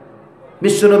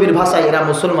 বিশ্বনবীর ভাষায় এরা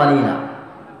মুসলমানই না।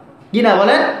 কি না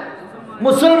বলেন?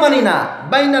 মুসলমানই না।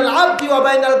 বাইনাল আবদি ওয়া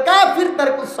বাইনাল কাফির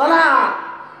তারকুস সালাত।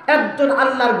 একজন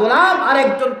আল্লাহর গোলাম আর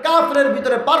একজন কাফিরের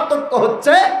ভিতরে পার্থক্য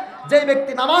হচ্ছে যে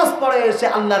ব্যক্তি নামাজ পড়ে সে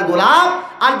আল্লাহর গোলাম,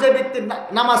 আর যে ব্যক্তি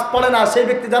নামাজ পড়ে না সেই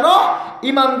ব্যক্তি যেন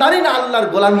ইমানদারি না, আল্লাহর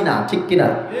গোলামি না, ঠিক কিনা?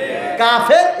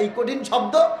 কাফের এই কঠিন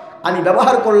শব্দ আমি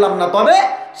ব্যবহার করলাম না, তবে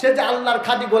সে যে আল্লাহর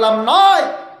খাঁটি গোলাম নয়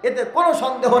এতে কোনো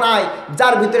সন্দেহ নাই।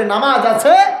 যার ভিতরে নামাজ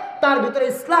আছে তার ভিতরে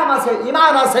ইসলাম আছে,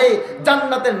 ঈমান আছে,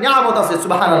 জান্নাতের নিয়ামত আছে।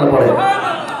 সুবহানাল্লাহ পড়ে।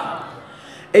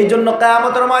 এই জন্য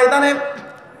কিয়ামতের ময়দানে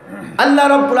আল্লাহ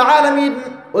রাব্বুল আলামিন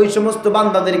ওই সমস্ত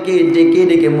বান্দাদেরকে ডেকে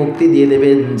ডেকে মুক্তি দিয়ে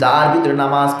দেবেন যার ভিতরে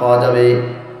নামাজ পাওয়া যাবে।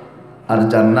 আর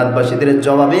জান্নাতবাসীদের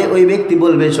জবাবে ওই ব্যক্তি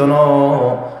বলবে, শোনো,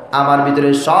 আমার ভিতরে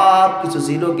সব কিছু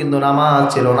ছিল কিন্তু নামাজ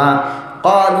ছিল না।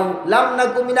 ক্বালু লাম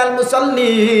নাকু মিনাল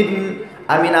মুসাল্লিন।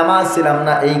 আমি নামাজ ছিলাম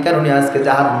না, এই কারণে আজকে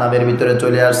জাহান্নামের ভিতরে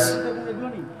চলে আসছি।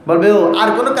 বলবে, ও আর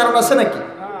কোনো কারণ আছে নাকি?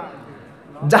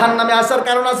 জাহান্নামে আসার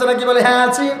কারণ আছে নাকি? বলে, হ্যাঁ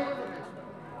আছে।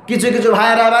 কিছু কিছু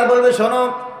ভাইয়েরা আবার বলবে, শোনো,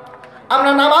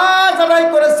 আমরা নামাজ আদায়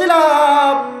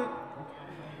করেছিলাম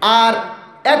আর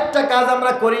একটা কাজ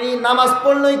আমরা করিনি, নামাজ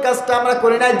পড়লো এই কাজটা আমরা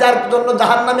করি নাই, যার জন্য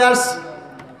জাহান্নামে আসছি।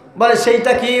 বলে,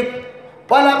 সেইটা কি?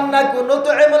 ওয়ালাম নাকু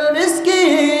নুতইমুল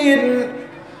মিসকিন।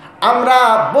 আমরা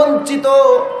বঞ্চিত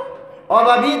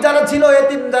অভাবী যারা ছিল,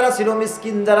 এতিম যারা ছিল,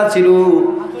 মিসকিন যারা ছিল,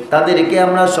 তাদেরকে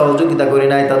আমরা সহযোগিতা করি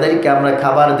নাই, তাদেরকে আমরা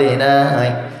খাবার দেই নাই,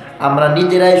 আমরা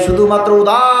নিজেরাই শুধুমাত্র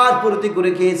উদার প্রতি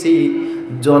করে খেয়েছি,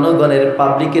 জনগণের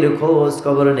পাবলিকের খোঁজ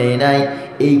খবর নেই নাই।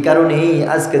 এই কারণেই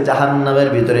আজকে জাহান্নামের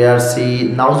ভিতরে আসছি।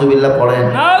 নাউজুবিল্লাহ পড়েন।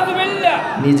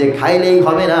 নিজে খাইলেই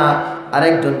হবে না,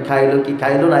 আরেকজন খাইলো কি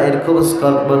খাইলো না এর খোঁজ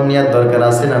খবর নেওয়ার দরকার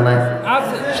আছে না নাই?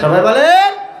 সবাই বলেন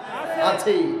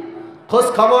আছে। খোঁজ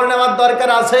খবর নেওয়ার দরকার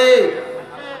আছে।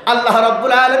 আল্লাহ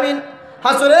রাব্বুল আলামিন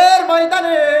হাসরের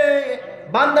ময়দানে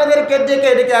বান্দাদেরকে ডেকে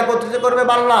ডেকে একত্রিত করবে।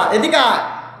 বান্দা এদিকে আয়,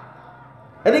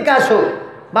 এদিকে আসো।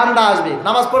 বান্দা আসবে।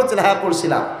 নামাজ পড়ছিলাম? হ্যাঁ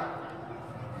পড়ছিলাম।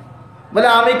 বলে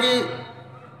আমি কি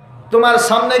তোমার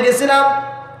সামনে গেছিলাম?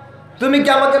 তুমি কি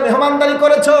আমাকে মেহমানদারি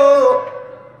করেছো?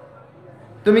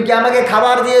 তুমি কি আমাকে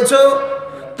খাবার দিয়েছো?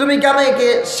 তুমি কি আমাকে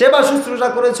সেবা শুশ্রূষা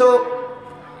করেছো?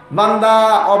 বান্দা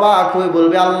অবাক হয়ে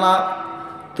বলবে, আল্লাহ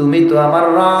তুমি তো আমার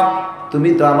রব, তুমি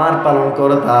তো আমার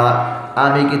পালনকর্তা,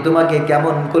 আমি কি তোমাকে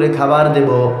কেমন করে খাবার দেব?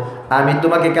 আমি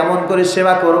তোমাকে কেমন করে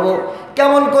সেবা করব?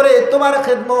 কেমন করে তোমার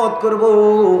খেদমত করব?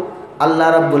 আল্লাহ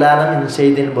রাব্বুল আলামিন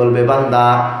সেই দিন বলবে, বান্দা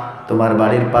তোমার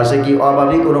বাড়ির পাশে কি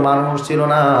অভাবী কোনো মানুষ ছিল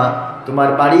না? তোমার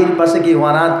বাড়ির পাশে কি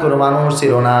অনাথ কোনো মানুষ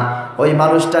ছিল না? ওই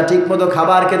মানুষটা ঠিক মতো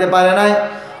খাবার খেতে পারে নাই,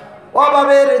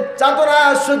 অভাবের যাতনা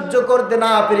সহ্য করতে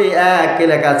না পেরে এক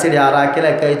এলাকা ছেড়ে আর এক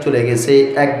এলাকায় চলে গেছে,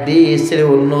 এক দেশ ছেড়ে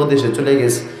অন্য দেশে চলে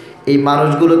গেছে। এই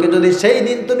মানুষগুলোকে যদি সেই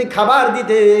দিন তুমি খাবার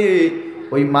দিতে,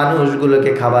 ওই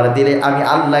মানুষগুলোকে খাবার দিলে আমি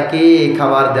আল্লাহকে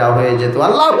খাবার দেওয়া হয়ে যেত।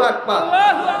 আল্লাহু আকবার।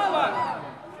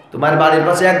 তোমার বাড়ির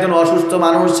পাশে একজন অসুস্থ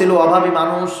মানুষ ছিল, অভাবী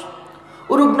মানুষ,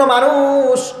 রুগ্ন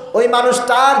মানুষ, ওই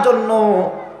মানুষটার জন্য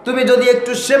তুমি যদি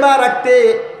একটু সেবা রাখতে,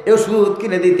 ওষুধ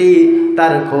কিনে দিতে,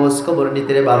 তার খোঁজ খবর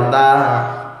নিতে রে বান্দা,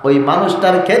 ওই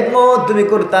মানুষটার খেদমত তুমি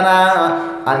করতে না,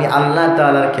 আমি আল্লাহ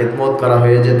তাআলার খেদমত করা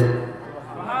হয়ে যেত।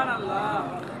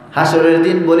 হাসরের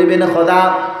দিন বলিবেন খোদা,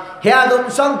 হে আদম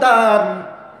সন্তান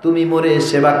তুমি মোরে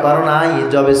সেবা করো নাই,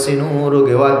 যবে সিনু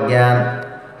রোগে অজ্ঞান।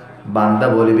 বান্দা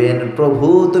বলিবেন, প্রভু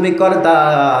তুমি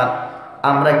কর্তার,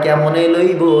 আমরা কেমনে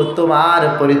লইব তোমার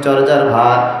পরিচর্যার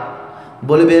ভার।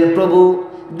 বলিবেন, প্রভু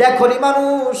দেখনি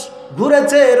মানুষ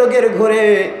ঘুরেছে রোগের ঘরে,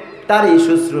 তারই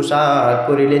শুশ্রূষা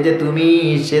করিলে যে তুমি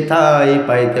সেথায়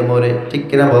পাইতে মোরে। ঠিক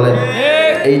কিনা বলেন?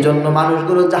 এই জন্য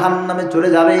মানুষগুলো জাহান্নামে চলে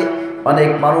যাবে। অনেক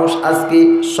মানুষ আজকে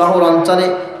শহর অঞ্চলে,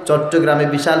 চট্টগ্রামে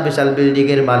বিশাল বিশাল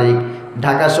বিল্ডিংয়ের মালিক,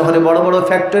 ঢাকা শহরে বড় বড়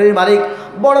ফ্যাক্টরির মালিক,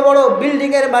 বড় বড়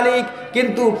বিল্ডিংয়ের মালিক,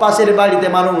 কিন্তু পাশের বাড়িতে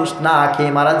মানুষ না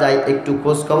খেয়ে মারা যায়, একটু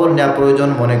খোঁজখবর নেওয়া প্রয়োজন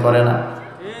মনে করে না।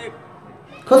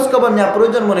 খোঁজখবর নেওয়া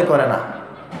প্রয়োজন মনে করে না,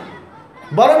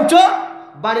 বরঞ্চ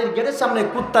বাড়ির গেটের সামনে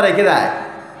কুত্তা রেখে দেয়,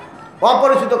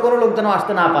 অপরিচিত কোনো লোক যেন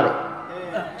আসতে না পারে,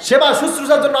 সেবা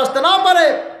শুশ্রূষার জন্য আসতে না পারে।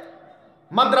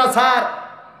 মাদ্রাসার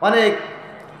অনেক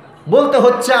বলতে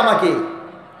হচ্ছে আমাকে,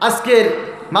 আজকের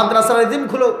মাদ্রাসার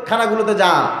দিনগুলো খানাগুলোতে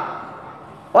যান,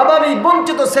 অভাবী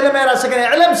বঞ্চিত ছেলেমেয়েরা সেখানে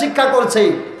ইলম শিক্ষা করছে।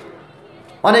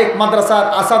 অনেক মাদ্রাসার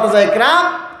আসাতাজা ইকরাম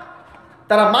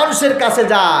তারা মানুষের কাছে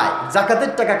যায়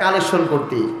যাকাতের টাকা কালেকশন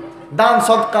করতে, দান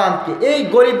সদকা আনতে। এই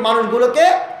গরিব মানুষগুলোকে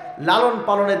লালন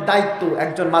পালনের দায়িত্ব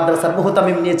একজন মাদ্রাসার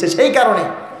মুহতামিম নিয়েছে সেই কারণে।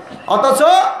 অথচ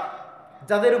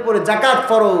যাদের উপরে জাকাত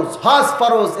ফরজ, হজ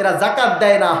ফরজ, এরা জাকাত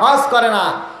দেয় না, হজ করে না,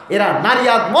 এরা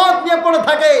নারিয়াত মদ নিয়ে পড়ে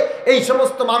থাকে। এই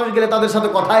সমস্ত মানুষগুলো তাদের সাথে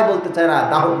কথাই বলতে চায় না,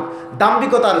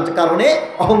 দাম্ভিকতার কারণে,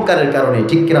 অহংকারের কারণে।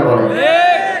 ঠিক কিনা বলে?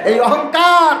 এই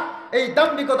অহংকার, এই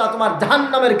দাম্ভিকতা তোমার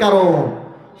জাহান্নামের কারণ।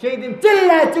 সেই দিন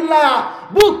চিল্লায় চিল্লায়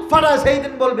বুক ফাটা সেই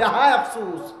দিন বলবে, হায়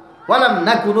আফসোস, ওয়ালাম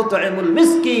নাকুনু তু'ইমুল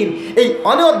মিসকিন, এই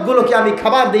অনাথগুলোকে আমি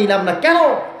খাবার দিলাম না কেন?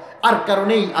 আর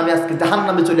কারণেই আমি আজকে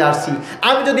জাহান্নামে চলে আসছি।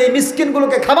 আমি যদি এই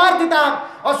মিসকিনগুলোকে খাবার দিতাম,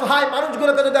 অসহায়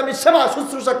মানুষগুলোকে যদি আমি সেবা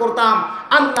শুশ্রূষা করতাম,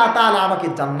 আল্লাহ তাআলা আমাকে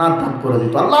জান্নাত দান করে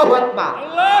দিত। আল্লাহু আকবার,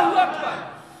 আল্লাহু আকবার।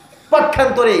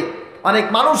 পক্ষান্তরে অনেক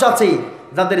মানুষ আছে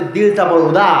যাদের দিলটা বড়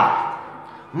উদার,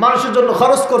 মানুষের জন্য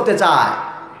খরচ করতে চায়,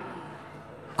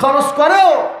 খরচ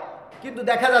করেও কিন্তু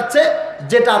দেখা যাচ্ছে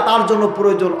যেটা তার জন্য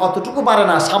প্রয়োজন অতটুকু পারে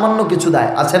না, সামান্য কিছু দেয়।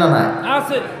 আছে না? না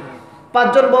আছে। 5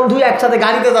 জন বন্ধু একসাথে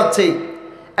গাড়িতে যাচ্ছে,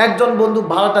 একজন বন্ধু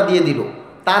ভাড়াটা দিয়ে দিল,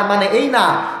 তার মানে এই না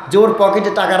যে ওর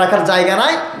পকেটে টাকা রাখার জায়গা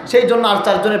নাই সেই জন্য আর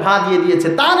 4 জনের ভাড়া দিয়ে দিয়েছে,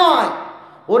 তা নয়।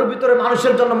 ওর ভিতরে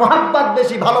মানুষের জন্য মহাব্বত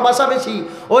বেশি, ভালোবাসা বেশি,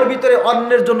 ওর ভিতরে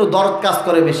অন্যের জন্য দরদ কাজ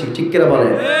করে বেশি। ঠিক করে বলে?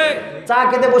 চা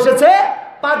খেতে বসেছে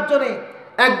 5 জনে,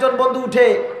 একজন বন্ধু উঠে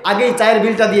আগেই চায়ের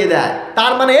বিলটা দিয়ে দেয়,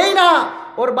 তার মানে এই না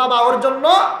ওর বাবা ওর জন্য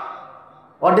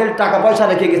অঢেল টাকা পয়সা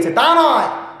রেখে গেছে, তা নয়।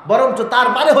 বরঞ্চ তার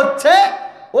মানে হচ্ছে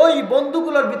ওই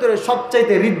বন্ধুগুলোর ভিতরে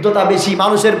সবচাইতে হৃদ্যতা বেশি,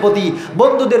 মানুষের প্রতি,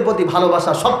 বন্ধুদের প্রতি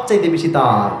ভালোবাসা সবচাইতে বেশি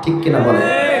তার। ঠিক কিনা বলে?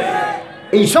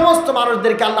 এই সমস্ত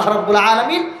মানুষদেরকে আল্লাহ রাব্বুল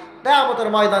আলামিন কিয়ামতের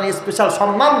ময়দানে স্পেশাল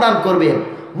সম্মান দান করবেন,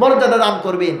 মর্যাদা দান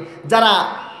করবেন, যারা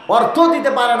অর্থ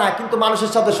দিতে পারে না, কিন্তু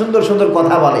মানুষের সাথে সুন্দর সুন্দর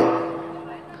কথা বলে,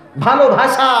 ভালো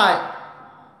ভাষায়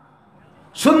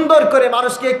সুন্দর করে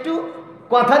মানুষকে একটু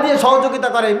কথা দিয়ে সহযোগিতা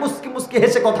করে, মুস্কি মুস্কি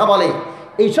হেসে কথা বলে।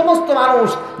 এই সমস্ত মানুষ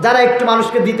যারা একটু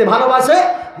মানুষকে দিতে ভালোবাসে,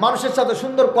 মানুষের সাথে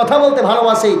সুন্দর কথা বলতে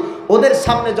ভালোবাসে, ওদের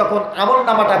সামনে যখন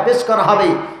আমলনামাটা পেশ করা হবে,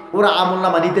 ওরা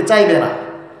আমলনামা নিতে চাইবে না,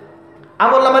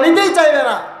 আমলনামা নিতেই চাইবে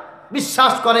না।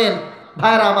 বিশ্বাস করেন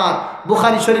ভাইরা আমার,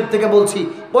 বুখারী শরীফ থেকে বলছি,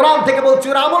 কোরআন থেকে বলছি,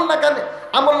 ওরা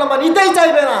আমলনামা নিতেই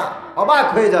চাইবে না। অবাক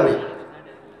হয়ে যাবে,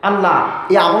 আল্লাহ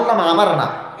এই আমলনামা আমার না।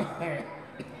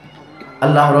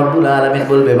 আল্লাহ রাব্বুল আলামিন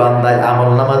বলবে, বান্দা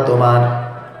আমলনামা তোমার।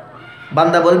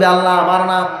 বান্দা বলবে, আল্লাহ আমার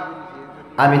না,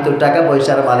 আমি তো টাকা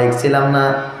পয়সার মালিক ছিলাম না,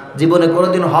 জীবনে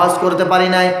কোনোদিন হজ করতে পারি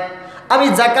নাই, আমি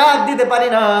যাকাত দিতে পারি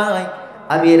নাই,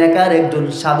 আমি এলাকার একজন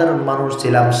সাধারণ মানুষ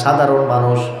ছিলাম, সাধারণ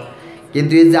মানুষ।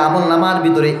 কিন্তু এই যে আমলনামার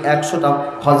ভিতরে 100টা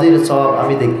হজের সওয়াব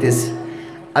আমি দেখতেছি,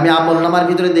 আমি আমলনামার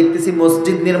ভিতরে দেখতেছি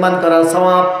মসজিদ নির্মাণ করার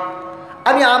সওয়াব,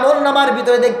 আমি আমলনামার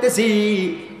ভিতরে দেখতেছি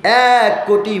 1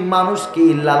 কোটি মানুষকে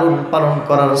লালন পালন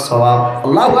করার সওয়াব।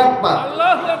 আল্লাহু আকবার,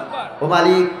 আল্লাহু আকবার। ও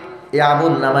মালিক, এই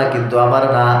আমলনামা কিন্তু আমার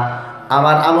না,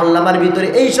 আমার আমলনামার ভিতরে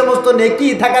এই সমস্ত নেকি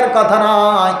থাকার কথা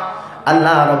নয়।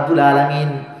 আল্লাহ রাব্বুল আলামিন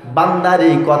বান্দার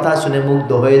এই কথা শুনে মুগ্ধ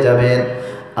হয়ে যাবেন।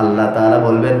 আল্লাহ তাআলা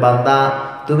বলবেন, বান্দা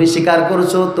তুমি স্বীকার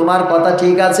করছো, তোমার কথা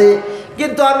ঠিক আছে,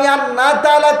 কিন্তু আমি আল্লাহ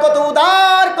তাআলা কত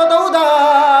উদার, কত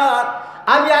উদার,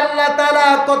 আমি আল্লাহ তাআলা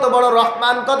কত বড়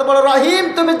রহমান, কত বড় রহিম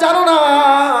তুমি জানো না।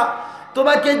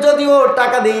 তোমাকে যদিও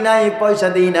টাকা দেই নাই, পয়সা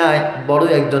দেই নাই, বড়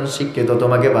একজন শিক্ষিত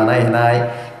তোমাকে বানাই নাই,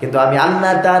 কিন্তু আমি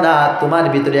আল্লাহ তাআলা তোমার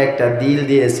ভিতরে একটা দিল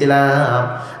দিয়েছিলাম,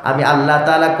 আমি আল্লাহ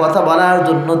তাআলা কথা বলার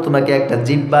জন্য তোমাকে একটা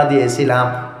জিহ্বা দিয়েছিলাম।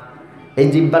 এই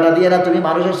জিহ্বাটা দিয়ে না তুমি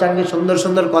মানুষের সঙ্গে সুন্দর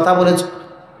সুন্দর কথা বলেছো,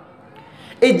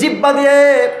 এই জিহ্বা দিয়ে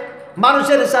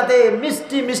মানুষের সাথে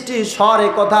মিষ্টি মিষ্টি স্বরে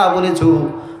কথা বলেছো,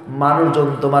 মানুষজন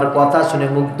তোমার কথা শুনে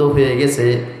মুগ্ধ হয়ে গেছে,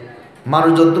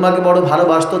 মানুষজন তোমাকে বড়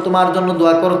ভালোবাসতো, তোমার জন্য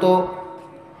দোয়া করতো।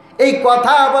 এই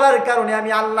কথা বলার কারণে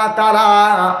আমি আল্লাহ তাআলা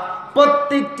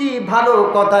প্রত্যেকটি ভালো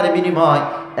কথার বিনিময়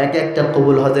এক একটা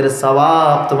কবুল হজের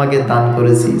সওয়াব তোমাকে দান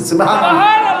করেছি।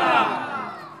 সুবহানাল্লাহ।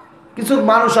 কিছু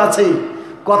মানুষ আছে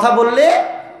কথা বললে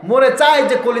মরে চায়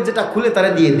যে কলিজাটা খুলে তারা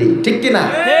দিয়ে দেয়, ঠিক কি না?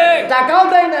 টাকাও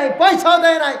দেয় নাই, পয়সাও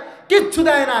দেয় নাই, কিচ্ছু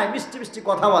দেয় নাই, মিষ্টি মিষ্টি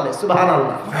কথা বলে।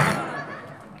 সুবহানাল্লাহ।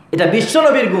 এটা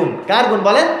বিশ্বনবীর গুণ। কার গুণ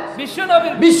বলেন?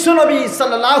 বিশ্বনবী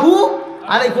সাল্লাল্লাহু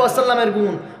আলাইহি ওয়াসাল্লামের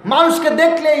গুণ। মানুষকে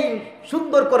দেখলেই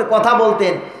সুন্দর করে কথা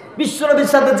বলতেন। বিশ্বনবীর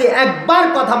সাথে যে একবার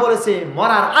কথা বলেছে,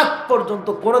 মরার আগ পর্যন্ত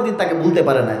কোনোদিন তাকে ভুলতে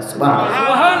পারে না।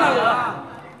 সুবহানাল্লাহ।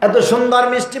 এত সুন্দর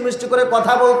মিষ্টি মিষ্টি করে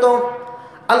কথা বলতো।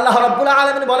 আল্লাহ রাব্বুল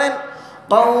আলামিন বলেন,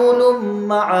 কাউলুম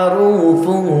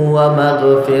মা'রুফুন ওয়া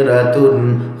মাগফিরাতুন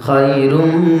খায়রুম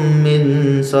মিন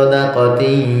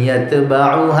সাদাকাতিন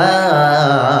ইয়াতবাউহা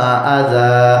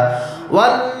আযা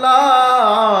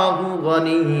ওয়াল্লাহু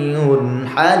গনিয়্যুন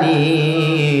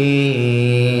হালিম।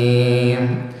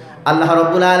 আল্লাহ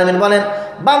রাব্বুল আলামিন বলেন,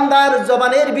 বান্দার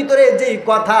জবানের ভিতরে যেই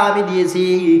কথা আমি দিয়েছি,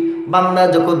 বান্দা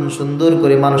যখন সুন্দর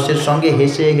করে মানুষের সঙ্গে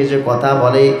হেসে হেসে কথা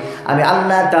বলে, আমি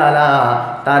আল্লাহ তাআলা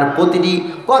তার প্রতিটি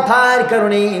কথার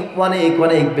কারণে অনেক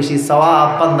অনেক বেশি সওয়াব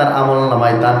বান্দার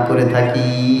আমলনামায় দান করে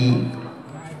থাকি।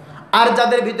 আর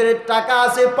যাদের ভিতরে টাকা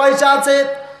আছে, পয়সা আছে,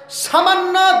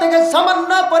 সামান্য থেকে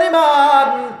সামান্য পরিমাণ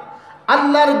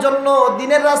আল্লাহর জন্য,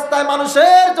 দিনের রাস্তায়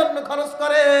মানুষের জন্য খরচ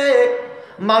করে,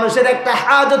 মানুষের একটা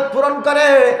হাজত পূরণ করে,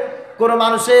 কোন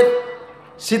মানুষের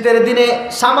শীতের দিনে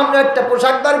সামান্য একটা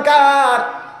পোশাক দরকার,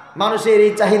 মানুষের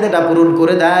এই চাহিদাটা পূরণ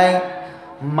করে দেয়,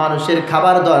 মানুষের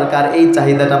খাবার দরকার, এই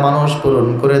চাহিদাটা মানুষ পূরণ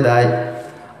করে দেয়।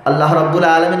 আল্লাহ রাব্বুল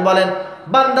আলামিন বলেন,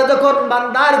 বান্দা যখন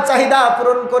বান্দার চাহিদা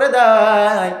পূরণ করে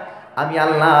দেয়, আমি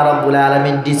আল্লাহ রাব্বুল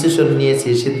আলামিন ডিসিশন নিয়েছি,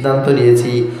 সিদ্ধান্ত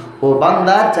নিয়েছি, ও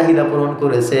বান্দার চাহিদা পূরণ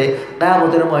করেছে,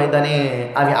 কিয়ামতের ময়দানে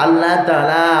আমি আল্লাহ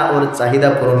তাআলা ওর চাহিদা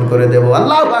পূরণ করে দেব।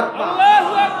 আল্লাহু আকবার,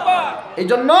 আল্লাহু আকবার। এই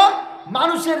জন্য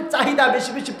মানুষের চাহিদা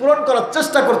বেশি বেশি পূরণ করার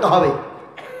চেষ্টা করতে হবে।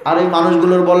 আর এই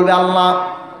মানুষগুলোর বলবে, আল্লাহ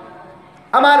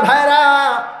আমার ভাইরা,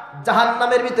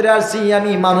 জাহান্নামের ভিতরে আসছি,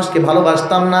 আমি মানুষকে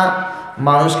ভালোবাসতাম না,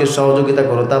 মানুষকে সহযোগিতা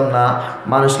করতাম না,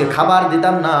 মানুষকে খাবার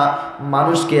দিতাম না,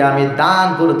 মানুষকে আমি দান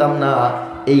করতাম না,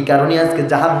 এই কারণে আজকে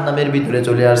জাহান্নামের ভিতরে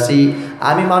চলে আসছি।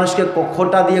 আমি মানুষকে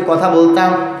খোঁটা দিয়ে কথা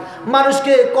বলতাম,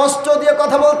 মানুষকে কষ্ট দিয়ে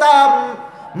কথা বলতাম,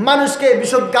 মানুষকে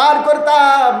বিষোদ্গার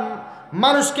করতাম,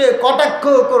 মানুষকে কটাক্ষ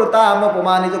করতাম,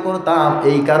 অপমানিত করতাম,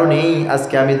 এই কারণেই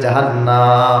আজকে আমি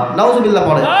জাহান্নাম। নাউজুবিল্লাহ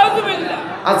পড়ে।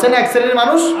 আছে না এক শ্রেণীর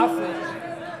মানুষ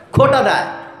খোঁটা দেয়,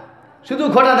 শুধু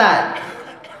খোঁটা দেয়।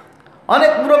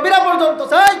 অনেক মুরব্বীরা পর্যন্ত,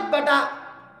 সেই বেটা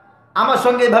আমার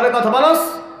সঙ্গে এইভাবে কথা বলস,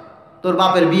 তোর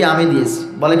বাপের বিয়ে আমি দিয়েছি,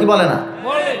 বলে কি বলে না?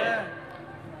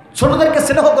 ছোটদেরকে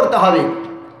স্নেহ করতে হবে,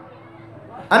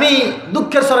 আমি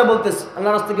দুঃখের স্বরে বলতেছি,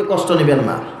 আল্লাহর রাস্তায় থেকে কষ্ট নেবেন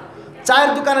না।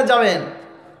 চায়ের দোকানে যাবেন,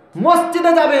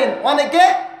 মসজিদে যাবেন, অনেকে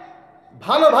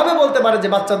ভালোভাবে বলতে পারে যে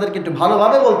বাচ্চাদেরকে একটু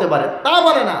ভালোভাবে বলতে পারে, তা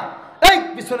বলে না। এই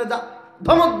পিছনে যা,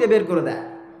 ধমক দিয়ে বের করে দেয়।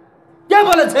 কে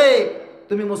বলেছে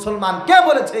তুমি মুসলমান? কে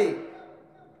বলেছে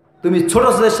তুমি ছোট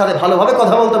ছেলের সাথে ভালোভাবে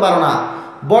কথা বলতে পারো না?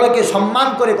 বড়কে সম্মান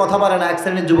করে কথা বলে না এক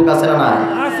শ্রেণীর যুবক আছে না?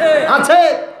 আছে।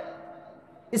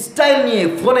 স্টাইল নিয়ে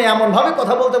ফোনে এমন ভাবে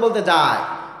কথা বলতে বলতে যায়,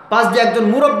 পাশ দিয়ে একজন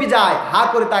মুরব্বী যায়, হা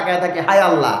করে তাকায় থাকে, হায়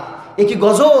আল্লাহ, এ কি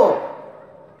গজব!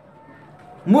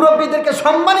 মুরব্বীদেরকে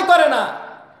সম্মানই করে না।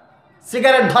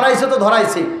 সিগারেট ধরাইছে তো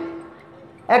ধরাইছে,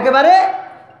 একেবারে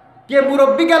কে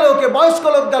মুরব্বী গেল, কে বয়স্ক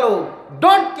লোক গেল,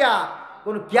 ডোন্ট কেয়ার,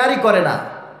 কোনো কেয়ারই করে না।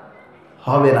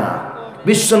 হবে না।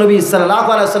 বিশ্বনবী সাল্লাল্লাহু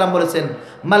আলাইহি ওয়াসাল্লাম বলেছেন,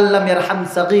 মাল্লাম ইয়ারহাম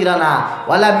সাগীরানা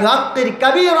ওয়া লাম ইউআক্কির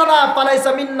কাবীরানা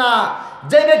ফালাইসা মিন্না।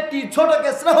 যে ব্যক্তি ছোটকে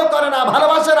স্নেহ করে না,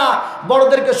 ভালোবাসে না,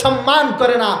 বড়দেরকে সম্মান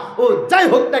করে না, ও যাই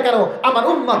হোক না কেন আমার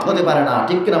উম্মত হতে পারে না।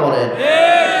 ঠিক কিনা বলেন?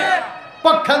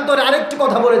 পক্ষান্তরে আরেকটি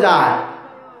কথা বলে যায়,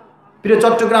 প্রিয়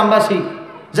চট্টগ্রামবাসী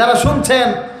যারা শুনছেন,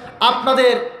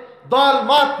 আপনাদের দল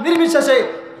মত নির্বিশেষে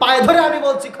পায়ে ধরে আমি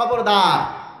বলছি, খবরদার,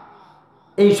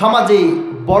 এই সমাজে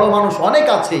বড় মানুষ অনেক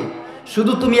আছে,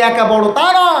 শুধু তুমি একা বড় তা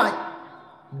নয়।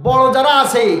 বড় যারা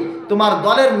আছে তোমার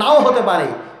দলের নাও হতে পারে,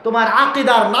 তোমার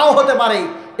আকীদার নাও হতে পারে।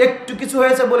 একটু কিছু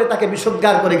হয়েছে বলে তাকে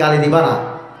বিশুদ্ধার করে গালি দিবা না।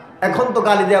 এখন তো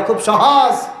গালি দেওয়া খুব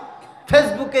সহজ,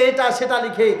 ফেসবুকে এটা সেটা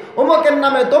লিখে অমুকের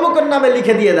নামে তমুকের নামে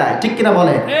লিখে দিয়ে দেয়। ঠিক কিনা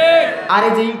বলে? আর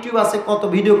এই যে ইউটিউব আছে, কত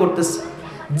ভিডিও করতেছে,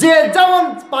 যে যেমন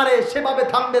পারে সেভাবে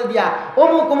থাম্বনেল দিয়া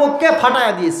অমুক অমুককে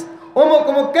ফাটায়া দিয়েছে, অমুক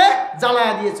অমুককে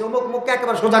জ্বালায়া দিয়েছে, অমুক অমুককে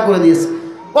একেবারে সোজা করে দিয়েছে।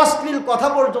 অশ্লীল কথা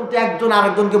পর্যন্ত একজন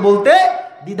আরেকজনকে বলতে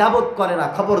দ্বিধাবোধ করে না।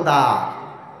 খবরদার,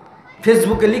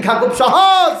 ফেসবুকে লেখা খুব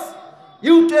সহজ,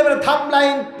 ইউটিউবের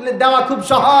থাম্বনেল দেওয়া খুব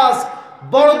সহজ।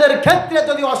 বড়দের ক্ষেত্রে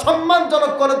যদি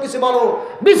অসম্মানজনক কোনো কিছু বলো,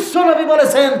 বিশ্বনবী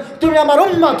বলেছেন তুমি আমার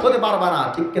উম্মত হতে পারবা না।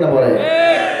 ঠিক কিনা বলে?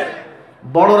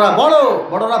 বড়রা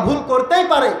বড়রা ভুল করতেই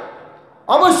পারে,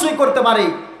 অবশ্যই করতে পারে।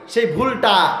 সেই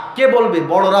ভুলটা কে বলবে?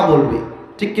 বড়রা বলবে।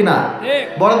 ঠিক কিনা?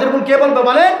 বড়দের ভুল কে বলবে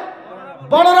বলে?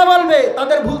 বড়রা বলবে।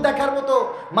 তাদের ভুল দেখার মতো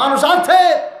মানুষ আছে।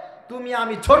 তুমি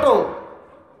আমি ছোট,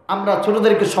 আমরা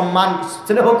ছোটদেরকে সম্মান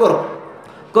স্নেহ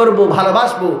করবো,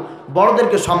 ভালোবাসবো,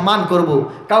 বড়দেরকে সম্মান করব।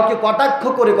 কাউকে কটাক্ষ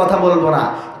করে কথা বলবো না,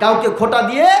 কাউকে খোঁটা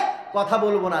দিয়ে কথা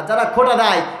বলবো না। যারা খোঁটা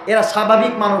দেয় এরা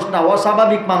স্বাভাবিক মানুষ না,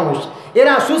 অস্বাভাবিক মানুষ।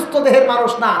 এরা সুস্থ দেহের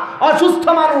মানুষ না, অসুস্থ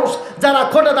মানুষ। যারা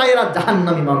খোঁটা দেয় এরা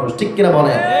জাহান্নামী মানুষ। ঠিক কিনা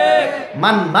বলেন?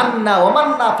 মান মান্না ও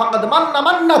মান্না ফাকাদ মান্না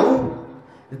মান্নাহু।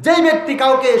 যেই ব্যক্তি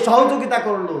কাউকে সহযোগিতা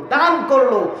করলো, দান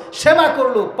করলো, সেবা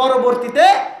করলো, পরবর্তীতে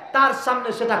তার সামনে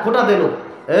সেটা খোঁটা দিল,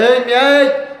 এই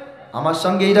আমার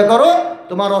সঙ্গে এইটা করো,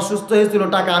 তোমার অসুস্থ হয়েছিল,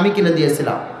 টাকা আমি কিনে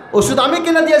দিয়েছিলাম, ওষুধ আমি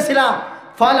কিনে দিয়েছিলাম,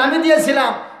 ফল আমি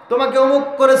দিয়েছিলাম, তোমাকে অমুক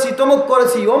করেছি, তমুক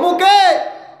করেছি, অমুকে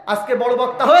আজকে বড়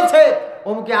বক্তা হয়েছে,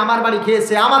 অমুকে আমার বাড়ি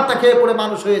খেয়েছে, আমারটা খেয়ে পড়ে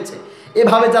মানুষ হয়েছে।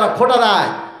 এভাবে যারা খোঁটা দেয়,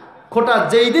 খোঁটা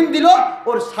যেই দিন দিল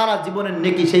ওর সারা জীবনের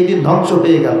নেকি সেই দিন ধ্বংস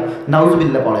হয়ে গেল।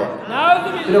 নাউজুবিল্লাহ পড়ে।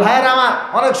 ভাইয়েরা আমার,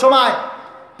 অনেক সময়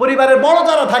পরিবারের বড়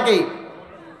যারা থাকে,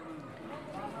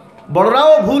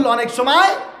 বড়রাও ভুল অনেক সময়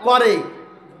করে,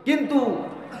 কিন্তু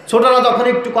ছোটরা যখন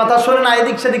একটু কথা শোনে না,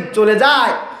 এদিক সেদিক চলে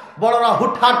যায়, বড়রা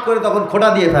হুটহাট করে তখন খোঁটা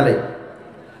দিয়ে ফেলে,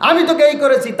 আমি তোকে এই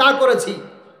করেছি, তা করেছি,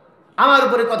 আমার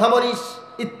উপরে কথা বলিস,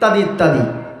 ইত্যাদি ইত্যাদি।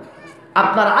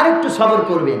 আপনার আরেকটু সবর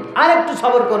করবেন, আরেকটু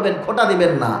সবর করবেন, খোঁটা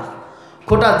দিবেন না।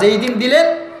 খোঁটা যেই দিন দিলেন,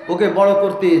 ওকে বড়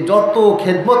করতে যত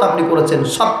খেদমত আপনি করেছেন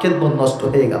সব খেদমত নষ্ট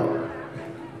হয়ে গেল।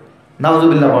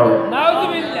 নাউজুবিল্লাহ পড়ে।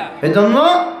 এই জন্য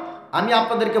আমি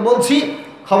আপনাদেরকে বলছি,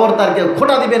 খবরদার কেউ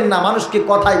খোঁটা দিবেন না, মানুষকে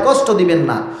কথায় কষ্ট দিবেন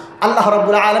না। আল্লাহ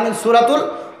রাব্বুল আলামিন সূরাতুল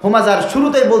হুমাজার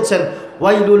শুরুতেই বলছেন,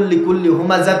 ওয়াইলুল লিকুল্লি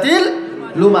হুমাজাতিল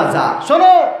লুমাজা।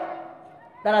 শোনো,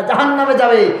 তারা জাহান্নামে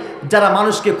যাবে যারা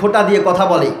মানুষকে খোঁটা দিয়ে কথা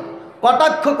বলে,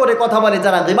 কটাক্ষ করে কথা বলে,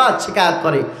 যারা গীবত শিকায়াত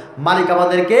করে। মালিক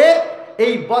আমাদেরকে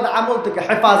এই বদ আমল থেকে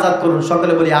হেফাজত করুন।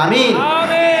 সকলে বলি আমিন।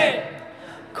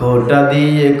 খোঁটা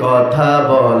দিয়ে কথা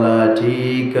বলা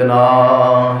ঠিক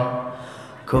নয়,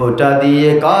 খোঁটা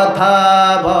দিয়ে কথা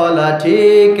বলা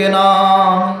ঠিক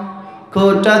নয়,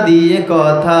 খোঁটা দিয়ে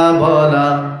কথা বলা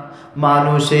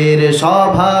মানুষের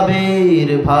স্বভাবের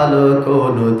ভালো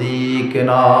কোনো দিক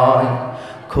নয়।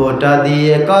 খোঁটা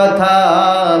দিয়ে কথা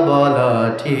বলা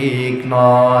ঠিক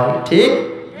নয়। ঠিক?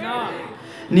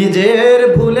 নিজের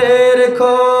ভুলের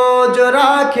খোঁজ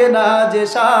রাখে না যে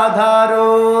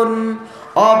সাধারণ,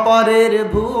 অপরের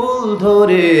ভুল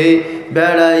ধরে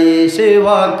বেড়াই সে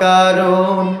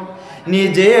অকারণ।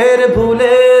 নিজের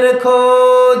ভুলের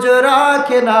খোঁজ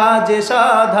রাখে না যে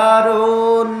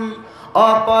সাধারণ,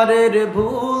 অপরের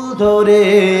ভুল ধরে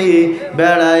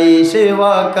বেড়াই সে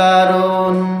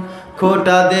অকারণ।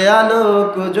 খোটা দেয়া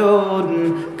লোকজন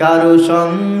কারো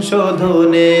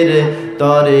সংশোধনের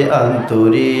তরে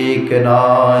আন্তরিক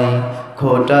নয়।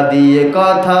 খোটা দিয়ে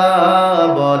কথা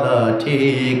বলা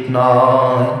ঠিক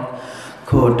নয়,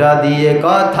 খোটা দিয়ে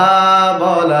কথা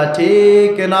বলা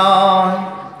ঠিক নয়,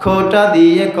 খোটা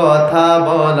দিয়ে কথা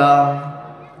বলা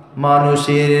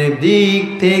মানুষের দিক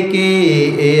থেকে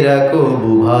এরা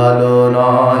কবু ভালো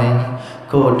নয়।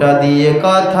 খোটা দিয়ে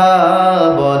কথা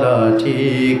বলা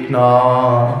ঠিক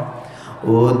নয়।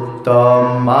 উত্তম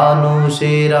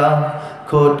মানুষেরা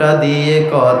খোটা দিয়ে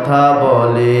কথা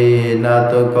বলে না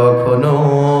তো কখনো,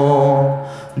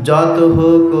 যত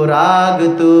হোক রাগ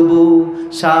তবু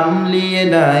সামলিয়ে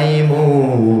নাই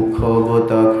মুখ হব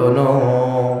তখনো।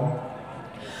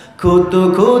 খুঁতো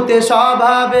খুঁতে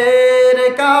স্বভাবের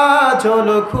কাজ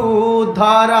হলো খুদ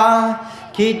ধরা,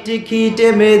 খিটে খিটে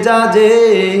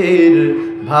মেজাজের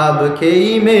ভাব খেই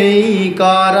মেই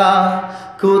করা।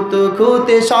 খুঁতো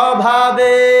খুঁতে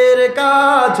স্বভাবের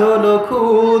কাজ হলো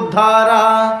খুদ ধরা,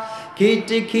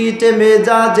 খিটে খিটে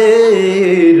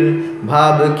মেজাজের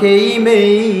ভাব খেই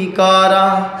মেই করা।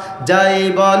 যাই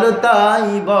বলো তাই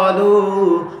বলো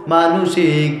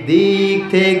মানসিক দিক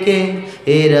থেকে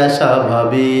এরা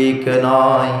স্বাভাবিক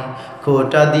নয়।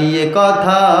 খোটা দিয়ে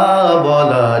কথা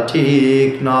বলা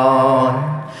ঠিক নয়,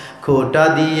 খোটা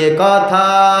দিয়ে কথা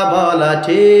বলা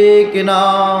ঠিক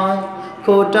নয়,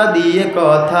 খোটা দিয়ে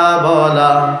কথা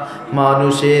বলা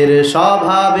মানুষের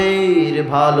স্বভাবের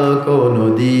ভালো কোনো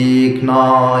দিক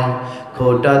নয়।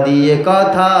 খোটা দিয়ে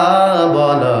কথা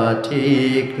বলা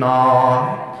ঠিক নয়।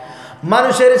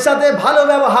 মানুষের সাথে ভালো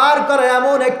ব্যবহার করা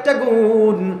এমন একটা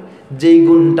গুণ, যেই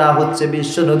গুণটা হচ্ছে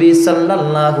বিশ্বনবী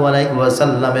সাল্লাল্লাহু আলাইহি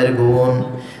ওয়াসাল্লামের গুণ,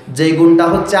 যেই গুণটা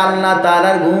হচ্ছে আল্লাহ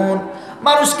তাআলার গুণ।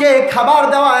 মানুষকে খাবার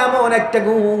দেওয়া এমন একটা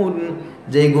গুণ,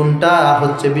 যেই গুণটা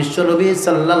হচ্ছে বিশ্বনবী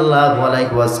সাল্লাল্লাহু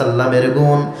আলাইহি ওয়াসাল্লামের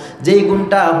গুণ, যেই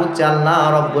গুণটা হচ্ছে আল্লাহ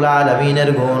রাব্বুল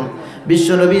আলামিনের গুণ।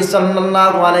 বিশ্বনবী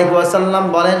সাল্লাল্লাহু আলাইহি ওয়াসাল্লাম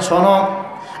বলেন, শোনো,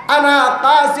 আনা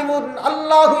কাসিমুন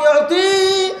আল্লাহু ইউতি,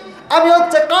 আমি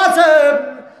হচ্ছে কাসিম,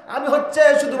 আমি হচ্ছে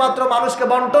শুধুমাত্র মানুষকে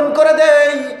বন্টন করে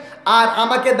দেই। আর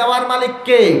আমাকে দেওয়ার মালিক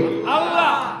কে?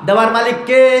 আল্লাহ। দেওয়ার মালিক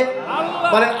কে? আল্লাহ।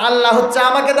 বলেন আল্লাহ হচ্ছে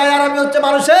আমাকে দেয় আর আমি হচ্ছে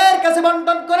মানুষের কাছে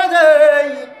বন্টন করে দেই।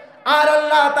 আর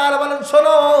আল্লাহ তাআলা বলেন,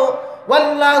 শোনো,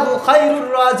 ওয়াল্লাহু খায়রুর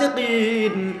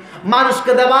রাজিকিন,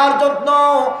 মানুষকে দেওয়ার জন্য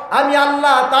আমি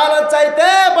আল্লাহ তাআলা চাইতে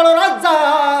বড়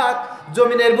রাজ্জাক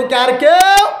জমিনের বুকে আর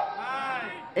কেউ।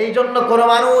 এই জন্য কোনো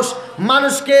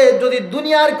মানুষকে যদি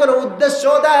দুনিয়ার কোনো উদ্দেশ্য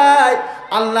দেয়,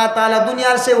 আল্লাহ তাআলা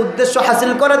দুনিয়ার সে উদ্দেশ্য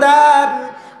হাসিল করে দেন।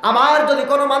 আবার যদি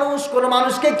কোনো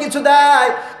মানুষকে কিছু দেয়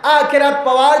আখিরাত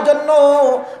পাওয়ার জন্য,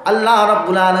 আল্লাহ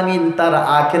রাব্বুল আলামিন তার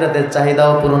আখিরাতের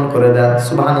চাহিদাও পূরণ করে দেন।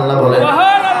 সুবহানাল্লাহ বলেন।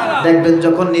 দেখবেন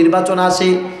যখন নির্বাচন আসে,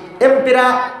 এমপিরা,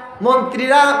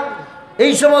 মন্ত্রীরা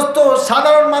এই সমস্ত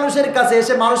সাধারণ মানুষের কাছে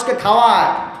এসে মানুষকে খাওয়ায়,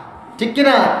 ঠিক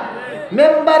কিনা?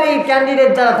 মেম্বারি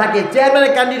ক্যান্ডিডেট যারা থাকে,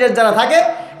 চেয়ারম্যানের ক্যান্ডিডেট যারা থাকে,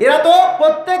 এরা তো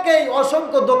প্রত্যেকেই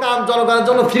অসংখ্য দোকান জনগণের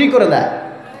জন্য ফ্রি করে দেয়।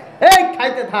 এই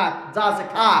খাইতে থাক, যা আছে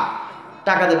খা,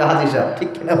 টাকা দেবে হাজি সাহেব, ঠিক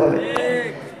কিনা বলে?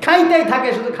 খাইতেই থাকে,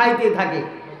 শুধু খাইতেই থাকে।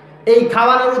 এই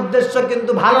খাওয়ানোর উদ্দেশ্য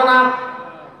কিন্তু ভালো না।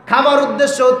 খাবার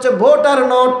উদ্দেশ্য হচ্ছে ভোট আর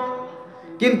নোট।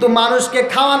 কিন্তু মানুষকে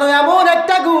খাওয়ানো এমন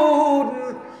একটা গুণ,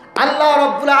 আল্লাহ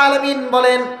রাব্বুল আলামিন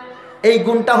বলেন এই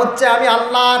গুণটা হচ্ছে আমি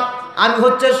আল্লাহর। আমি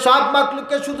হচ্ছে সব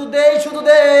মাখলুককে শুধু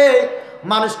দেই,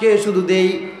 মানুষকে শুধু দেই,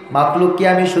 মাখলুককে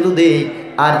আমি শুধু দেই।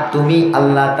 আর তুমি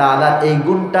আল্লাহ তাআলার এই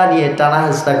গুণটা নিয়ে টানা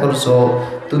হেঁচড়া করছো,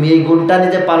 তুমি এই গুণটা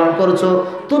নিজে পালন করছো।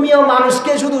 তুমিও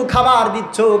মানুষকে শুধু খাবার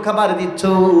দিচ্ছ।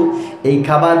 এই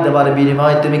খাবার দেওয়ার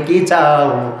বিনিময়ে তুমি কি চাও?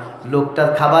 লোকটা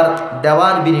খাবার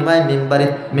দেওয়ার বিনিময়ে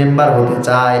মেম্বার হতে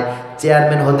চায়,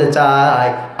 চেয়ারম্যান হতে চায়।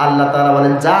 আল্লাহ তাআলা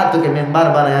বলেন, যা তোকে মেম্বার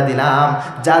বানায়া দিলাম,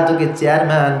 যা তোকে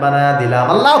চেয়ারম্যান বানায়া দিলাম।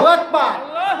 আল্লাহু আকবার।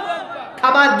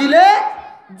 খাবার দিলে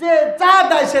যে যা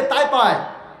দেয় সে তাই পায়,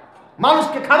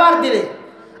 মানুষকে খাবার দিলে।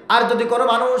 আর যদি কোনো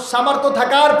মানুষ সামর্থ্য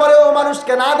থাকার পরেও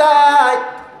মানুষকে না দেয়,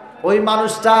 ওই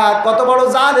মানুষটা কত বড়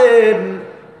জালেম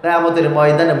কিয়ামতের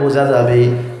ময়দানে বোঝা যাবে।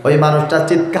 ওই মানুষটা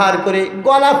চিৎকার করে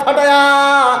গলা ফাটায়া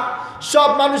সব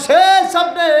মানুষের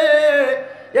সামনে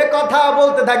এ কথা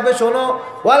বলতে থাকবে, শোনো,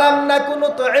 ওয়ালাম নাকুনু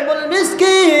তুইমুল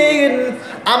মিসকিন,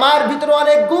 আমার ভিতরে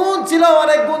অনেক গুণ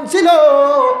ছিল,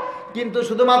 কিন্তু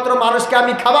শুধুমাত্র মানুষকে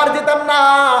আমি খাবার দিতাম না।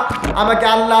 আমাকে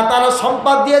আল্লাহ তাআলা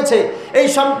সম্পদ দিয়েছে, এই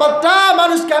সম্পদটা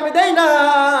মানুষকে আমি দেই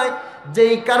নাই,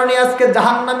 যেই কারণে আজকে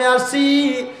জাহান্নামে আসছি।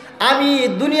 আমি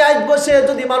দুনিয়ায় বসে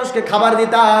যদি মানুষকে খাবার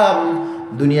দিতাম,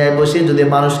 দুনিয়ায় বসে যদি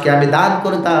মানুষকে আমি দান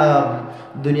করতাম,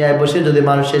 দুনিয়ায় বসে যদি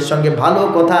মানুষের সঙ্গে ভালো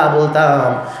কথা বলতাম,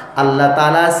 আল্লাহ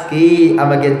তাআলা আজকে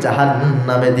আমাকে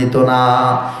জাহান্নামে দিত না।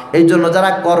 এই জন্য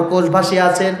যারা কর্কশ ভাষী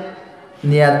আছেন,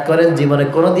 নিয়াত করেন জীবনে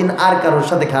কোনোদিন আর কারোর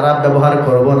সাথে খারাপ ব্যবহার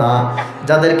করব না।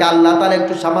 যাদেরকে আল্লাহ তাআলা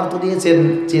একটু সামর্থ্য দিয়েছেন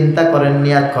চিন্তা করেন,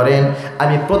 নিয়াত করেন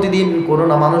আমি প্রতিদিন কোনো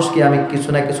না মানুষকে আমি কিছু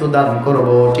না কিছু দান করব,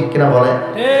 ঠিক কিনা বলেন?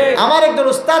 আমার একজন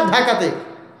উস্তাদ ঢাকাতে,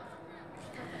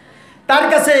 তার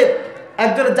কাছে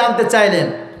একজন জানতে চাইলেন,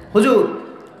 হুজুর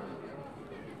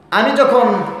আমি যখন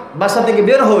বাসা থেকে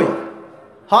বের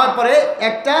হওয়ার পরে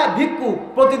একটা ভিক্ষু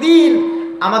প্রতিদিন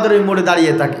আমাদের ওই মোড়ে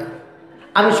দাঁড়িয়ে থাকে,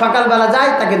 আমি সকালবেলা যাই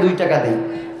তাকে 2 টাকা দিই,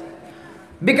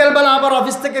 বিকালবেলা আবার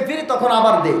অফিস থেকে ফিরি তখন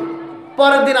আবার দেই,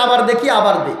 পরের দিন আবার দেখি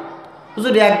আবার দেই।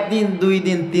 হুজুর 1 দিন 2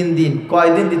 দিন 3 দিন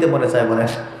কয়দিন দিতে মনে চায় বলেন?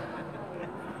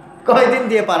 কয়দিন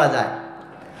দিয়ে পারা যায়?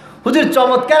 হুজুর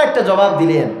চমৎকার একটা জবাব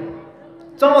দিলেন,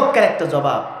 চমৎকার একটা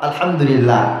জবাব।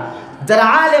 আলহামদুলিল্লাহ, যারা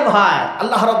আলেম হয়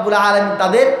আল্লাহ রাব্বুল আলামিন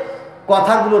তাদের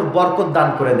কথাগুলোর বরকত দান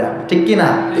করে দেন, ঠিক কিনা?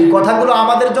 এই কথাগুলো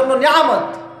আমাদের জন্য নিয়ামত।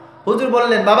 হুজুর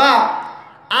বললেন, বাবা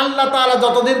আল্লাহ তাআলা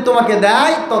যতদিন তোমাকে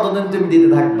দেয় ততদিন তুমি দিতে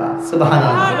থাকবা।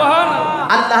 সুবহানাল্লাহ।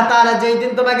 আল্লাহ তাআলা যেই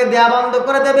দিন তোমাকে দেয়া বন্ধ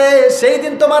করে দেবে সেই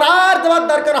দিন তোমার আর দেওয়ার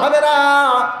দরকার হবে না।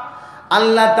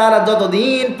 আল্লাহ তাআলা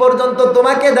যতদিন পর্যন্ত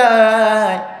তোমাকে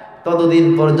দেয় ততদিন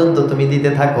পর্যন্ত তুমি দিতে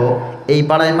থাকো। এই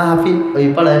পাড়ায় মাহফিল, ওই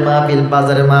পাড়ায় মাহফিল,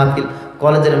 বাজারে মাহফিল,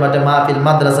 কলেজের মাঠে মাহফিল,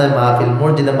 মাদ্রাসায় মাহফিল,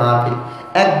 মসজিদে মাহফিল,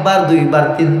 1 বার 2 বার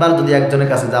 3 বার যদি একজনের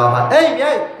কাছে যাওয়া হয়,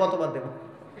 এই কতবার দেব?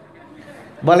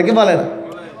 বলে কি বলে না?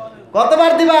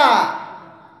 কতবার দিবা?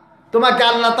 তোমাকে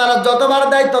আল্লাহ তাআলা যতবার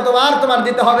দেয় ততবার তোমার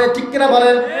দিতে হবে, ঠিক কিনা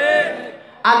বলেন?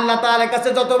 আল্লাহ তাআলার কাছে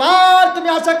যতবার তুমি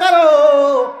আশা করো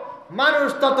মানুষ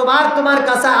ততবার তোমার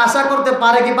কাছে আশা করতে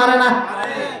পারে কি পারে না?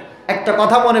 একটা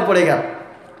কথা মনে পড়ে গেল,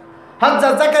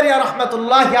 হযরত জাকারিয়া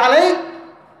রাহমাতুল্লাহি আলাইহি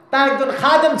তার একজন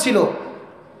খাদেম ছিল,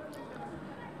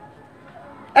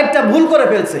 একটা ভুল করে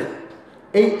ফেলছে।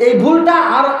 এই ভুলটা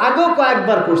আর আগেও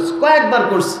কয়েকবার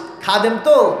করছে। খাদেম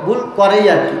তো ভুল করেই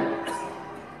আর কি।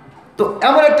 তো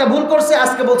এমন একটা ভুল করছে,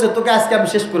 আজকে বলছে তোকে আজকে আমি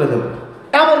শেষ করে দেবো,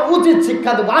 এমন উচিত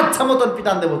শিক্ষা দেবো, আচ্ছা মতন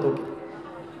পিটান দেবো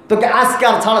তোকে আজকে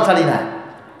আর ছাড়াছাড়ি না।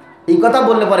 এই কথা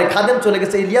বললে পরে খাদেম চলে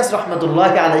গেছে ইলিয়াস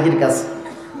রাহমাতুল্লাহি আলাইহির কাছে,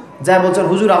 যা বলছেন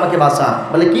হুজুর আমাকে বাঁচান।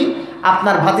 বলে কি?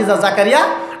 আপনার ভাতিজা জাকারিয়া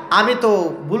আমি তো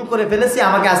ভুল করে ফেলেছি,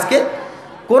 আমাকে আজকে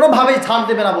কোনোভাবেই ছাড়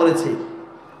দেবে না বলেছি।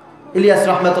 ইলিয়াস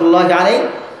রাহমাতুল্লাহি আলাইহি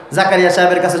জাকারিয়া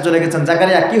সাহেবের কাছে চলে গেছেন।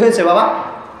 জাকারিয়া কি হয়েছে বাবা?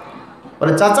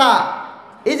 বলে চাচা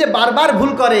এই যে বারবার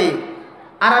ভুল করে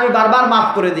আর আমি বারবার মাফ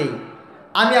করে দিই,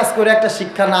 আমি আজ করে একটা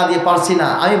শিক্ষা না দিয়ে পারছি না,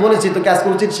 আমি বলেছি তোকে আজকে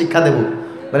উচিত শিক্ষা দেব।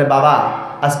 বলে বাবা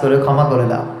আজ করে ক্ষমা করে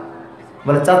দাও।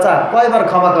 বলে চাচা কয়বার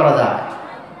ক্ষমা করা যায়?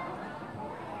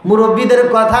 মুরব্বীদের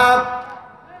কথা,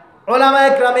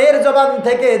 উলামায়ে কেরামের জবান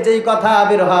থেকে যেই কথা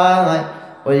বের হয়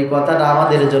ওই কথাটা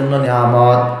আমাদের জন্য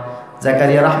নিয়ামত।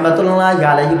 জাকারিয়া রাহমাতুল্লাহি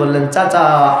আলাইহি বললেন, চাচা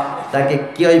তাকে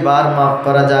কয়বার মাফ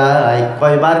করা যায়,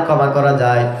 কয়বার ক্ষমা করা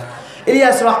যায়?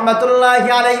 ইলিয়াস রাহমাতুল্লাহি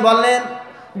আলাইহি বললেন,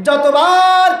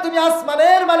 যতবার তুমি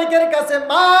আসমানের মালিকের কাছে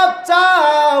মাফ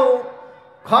চাও,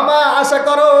 ক্ষমা আশা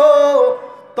করো,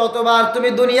 ততবার তুমি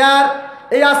দুনিয়ার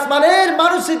এই আসমানের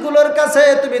মানুষগুলোর কাছে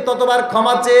তুমি ততবার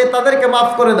ক্ষমা চেয়ে তাদেরকে মাফ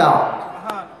করে দাও।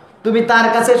 তুমি তার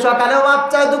কাছে সকালেও মাপ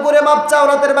চাও, দুপুরে মাপ চাও,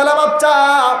 রাতের বেলা মাপ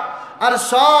চাও, আর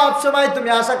সব সময় তুমি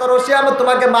আশা করো সে আমার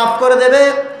তোমাকে মাফ করে দেবে।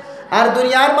 আর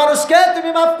দুনিয়ার মানুষকে তুমি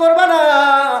মাফ করবে না,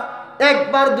 1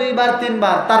 বার 2 বার 3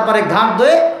 বার, তারপরে ঘাট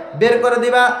ধুয়ে বের করে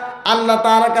দিবা। আল্লাহ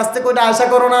তাআলার কাছ থেকে ওটা আশা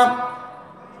করো না।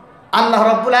 আল্লাহ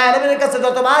রাব্বুল আলামিনের কাছে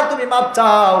যতবার তুমি মাপ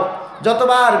চাও,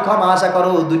 যতবার ক্ষমা আশা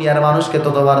করো, দুনিয়ার মানুষকে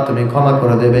ততবার তুমি ক্ষমা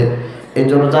করে দেবে। এই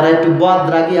জন্য যারা একটু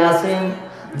বদরাগী আছেন,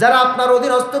 যারা আপনার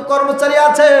অধীনস্থ কর্মচারী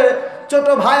আছে, ছোট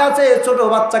ভাই আছে, ছোট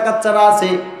বাচ্চা কাচ্চারা আছে,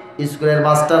 স্কুলের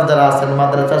মাস্টার যারা আছেন,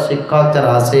 মাদ্রাসার শিক্ষক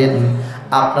যারা আছেন,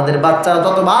 আপনাদের বাচ্চারা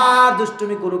যতবার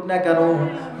দুষ্টুমি করুক না কেন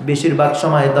বেশিরভাগ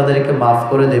সময় তাদেরকে মাফ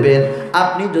করে দেবেন।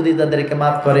 আপনি যদি তাদেরকে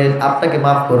মাফ করেন আপনাকে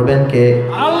মাফ করবেন কে?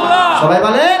 আল্লাহ। সবাই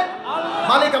বলে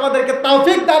মালিক আমাদেরকে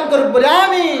তৌফিক দান করুক, বলে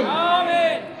আমিন।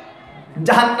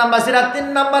 জাহান্নামবাসীরা 3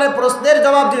 নম্বরে প্রশ্নের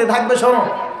জবাব দিতে থাকবে। শোনো,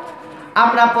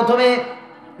 আমরা প্রথমে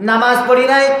নামাজ পড়ি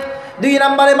নাই, 2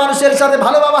 নম্বরে মানুষের সাথে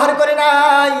ভালো ব্যবহার করি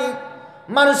নাই,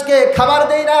 মানুষকে খাবার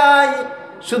দেই নাই,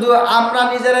 শুধু আমরা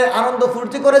নিজেরাই আনন্দ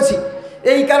ফুর্তি করেছি,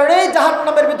 এই কারণেই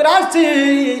জাহান্নামের ভিতরে আসছি।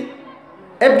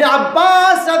 ইবনে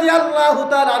আব্বাস রাদিয়াল্লাহু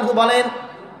তাআলা আনহু বলেন,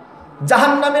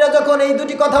 জাহান্নামীরা যখন এই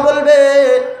 2টি কথা বলবে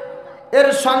এর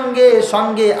সঙ্গে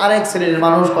সঙ্গে আরেক শ্রেণীর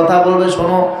মানুষ কথা বলবে,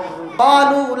 শোনো,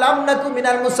 ক্বালু লাম নাকু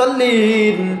মিনাল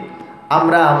মুসাল্লিন,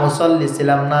 আমরা মুসাল্লি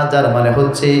ছিলাম না, যার মানে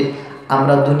হচ্ছে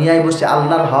আমরা দুনিয়ায় বসে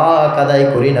আল্লাহর হক আদায়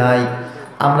করি নাই,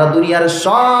 আমরা দুনিয়ার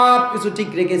সব কিছু ঠিক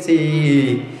রেখেছি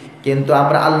কিন্তু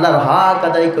আমরা আল্লাহর হক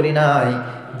আদায় করি নাই,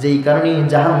 যেই কারণে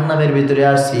জাহান্নামের ভিতরে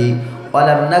আসছি।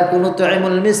 ওয়ালাম নাকু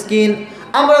নুতইমুল মিসকিন,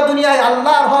 আমরা দুনিয়ায়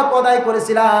আল্লাহর হক আদায়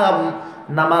করেছিলাম,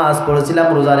 নামাজ পড়েছিলাম,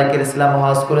 রোজা রেখেছিলাম,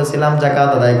 হজ করেছিলাম, যাকাত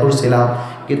আদায় করেছিলাম,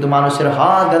 কিন্তু মানুষের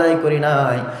হক আদায় করি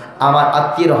নাই। আমার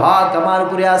আত্মীয়ের হক আমার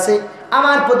উপরে আছে,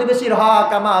 আমার প্রতিবেশীর হক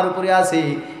আমার উপরে আছে।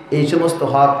 এই সমস্ত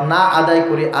হক না আদায়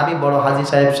করে আমি বড় হাজী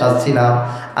সাহেব সাজছিলাম,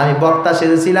 আমি বক্তা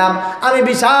সেজেছিলাম, আমি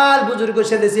বিশাল বুজুর্গ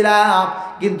সেজেছিলাম,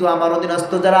 কিন্তু আমার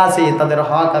অধীনস্থ যারা আছে তাদের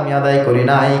হক আমি আদায় করি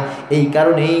নাই। এই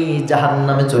কারণেই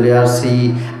জাহান্নামে চলে আসছি।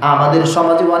 আমাদের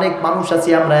সমাজে অনেক মানুষ আছে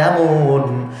আমরা এমন,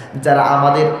 যারা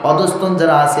আমাদের অধস্তন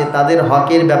যারা আছে তাদের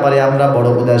হকের ব্যাপারে আমরা বড়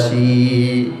উদাসী।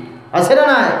 আছে না?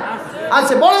 নাই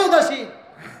আছে, বড় উদাসী।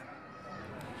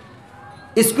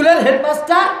 স্কুলের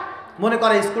হেডমাস্টার মনে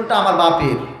করে স্কুলটা আমার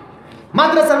বাপের,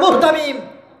 মাদ্রাসার মুহতামিম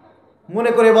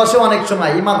মনে করে বসে অনেক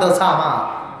সময় এই মাদ্রাসা আমার।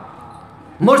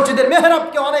 মসজিদের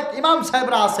মেহরাবকে অনেক ইমাম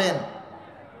সাহেবরা আছেন,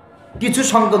 কিছু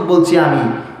সংখ্যক বলছি আমি,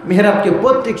 মেহরাবকে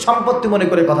পৈতৃক সম্পত্তি মনে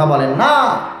করে কথা বলেন না।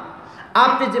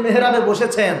 আপনি যে মেহরাবে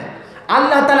বসেছেন,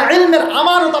 আল্লাহ তাআলা ইলমের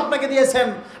আমানত আপনাকে দিয়েছেন।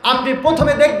 আপনি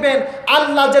প্রথমে দেখবেন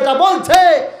আল্লাহ যেটা বলছে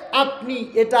আপনি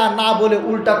এটা না বলে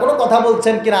উল্টা কোনো কথা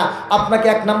বলছেন কিনা, আপনাকে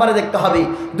 1 নম্বরে দেখতে হবে।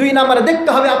 2 নম্বরে দেখতে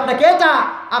হবে আপনাকে এটা,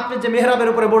 আপনি যে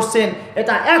মেহরাবের উপরে বসছেন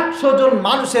এটা 100 জন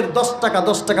মানুষের 10 টাকা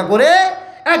 10 টাকা করে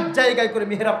এক জায়গায় করে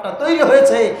মেহরাবটা তৈরি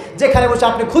হয়েছে, যেখানে বসে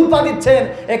আপনি খুতবা দিচ্ছেন।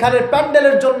 এখানে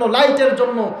প্যান্ডেলের জন্য, লাইটের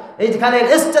জন্য, এইখানে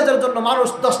স্টেজের জন্য মানুষ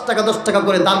 10 টাকা 10 টাকা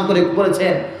করে দান করে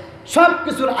করেছেন। সব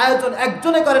কিছুর আয়োজন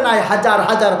একজনে করে নাই, হাজার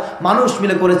হাজার মানুষ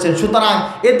মিলে করেছেন। সুতরাং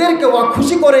এদেরকে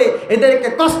খুশি করে, এদেরকে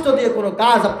কষ্ট দিয়ে কোনো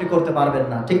কাজ আপনি করতে পারবেন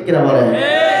না, ঠিক কিনা বলেন?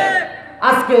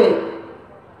 আজকে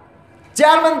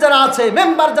চেয়ারম্যান যারা আছে,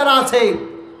 মেম্বার যারা আছে,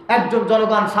 একজন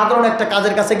জনগণ সাধারণ একটা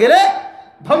কাজের কাছে গেলে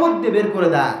ধমক দিয়ে বের করে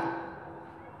দেয়।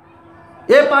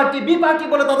 এ পার্টি বি পার্টি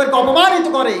বলে তাদেরকে অপমানিত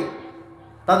করে।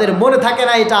 তাদের মনে থাকে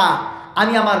না এটা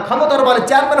আমি আমার ক্ষমতার বলে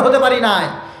চেয়ারম্যান হতে পারি না।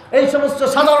 এই সমস্ত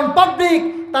সাধারণ পাবলিক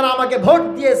তারা আমাকে ভোট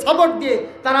দিয়ে, সাপোর্ট দিয়ে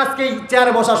তারা আজকে এই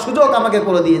চেয়ারে বসার সুযোগ আমাকে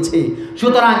করে দিয়েছে।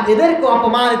 সুতরাং এদেরকে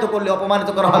অপমানিত করলে অপমানিত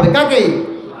করা হবে কাকে?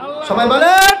 সবাই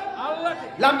বলেন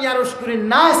লাম ইয়াশকুরিন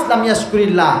নাস লাম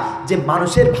ইয়াশকুরিল্লাহ। যে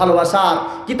মানুষের ভালোবাসার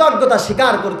কৃতজ্ঞতা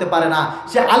স্বীকার করতে পারে না,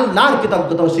 সে আল্লাহর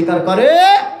কৃতজ্ঞতাও স্বীকার করে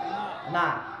না।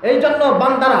 এই জন্য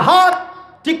বান্দার হক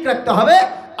ঠিক রাখতে হবে,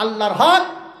 আল্লাহর হক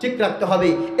ঠিক রাখতে হবে।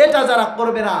 এটা যারা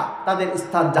করবে না তাদের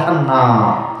স্থান জাহান্নাম।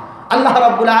 আল্লাহ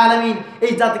রাব্বুল আলামিন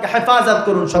এই জাতিকে হেফাজত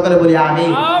করুন, সকলে বলি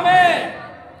আমিন।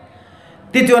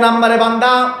 তৃতীয় নম্বরে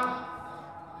বান্দা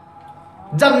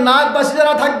জান্নাতবাসী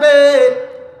যারা থাকবে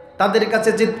তাদের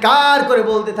কাছে চিৎকার করে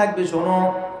বলতে থাকবে, শোনো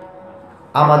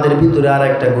আমাদের ভিতরে আর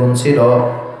একটা গুণ ছিল,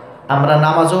 আমরা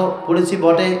নামাজও পড়েছি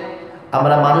বটে,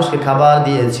 আমরা মানুষকে খাবার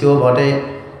দিয়েছিও বটে,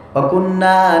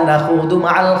 ওয়াকুন্না নাখুদু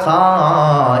মাআল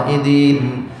খাইদিন।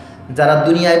 যারা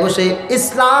দুনিয়ায় বসে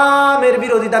ইসলামের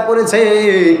বিরোধিতা করেছে,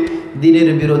 দ্বীনের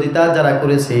বিরোধিতা যারা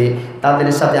করেছে, তাদের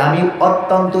সাথে আমি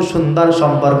অত্যন্ত সুন্দর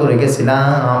সম্পর্ক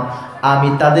রেখেছিলাম, আমি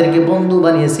তাদেরকে বন্ধু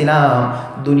বানিয়েছিলাম।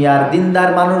 দুনিয়ার দিনদার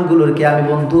মানুষগুলোকে আমি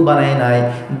বন্ধু বানাই নাই,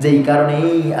 যেই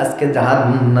কারণেই আজকে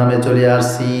জাহান্নামে চলে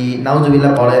আসছি।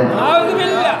 নাউজুবিল্লাহ পড়েন।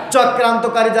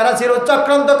 চক্রান্তকারী যারা ছিল,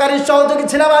 চক্রান্তকারীর সহযোগী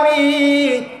ছিলাম আমি।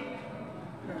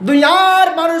 দুনিয়ার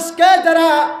মানুষকে যারা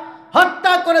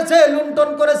হত্যা করেছে, লুণ্ঠন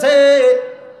করেছে,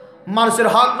 মানুষের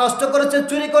হক নষ্ট করেছে,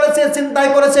 চুরি করেছে, ছিনতাই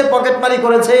করেছে, পকেটমারি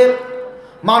করেছে,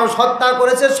 মানুষ হত্যা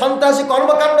করেছে, সন্ত্রাসী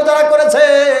কর্মকাণ্ড যারা করেছে,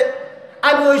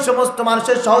 আমি ওই সমস্ত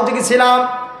মানুষের সহযোগী ছিলাম।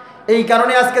 এই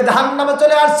কারণে আজকে জাহান্নামে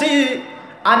চলে আসছি।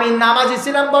 আমি নামাজি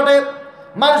ছিলাম বটে,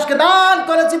 মানুষকে দান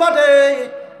করেছি বটে,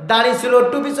 দাড়ি ছিল,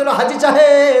 টুপি ছিল হাজী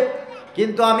সাহেব,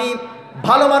 কিন্তু আমি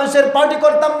ভালো মানুষের পার্টি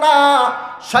করতাম না।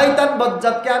 শয়তান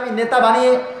বজ্জাতকে আমি নেতা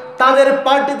বানিয়ে তাদের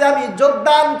পার্টিতে আমি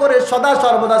যোগদান করে সদা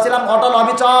সর্বদা ছিলাম অটল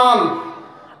অবিচল।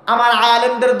 আমার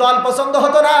আলেমদের দল পছন্দ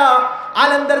হতো না,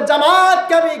 আলেমদের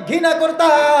জামাতকে আমি ঘৃণা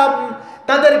করতাম,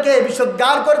 তাদেরকে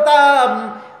বিশুদ্ধার করতাম।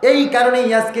 এই কারণেই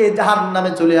আজকে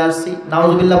জাহান্নামে চলে আসছি।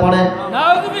 নাউজুবিল্লাহ পড়েন।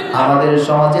 আমাদের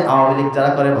সমাজে আওয়ামী লীগ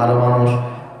যারা করে ভালো মানুষ,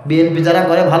 বিএনপি যারা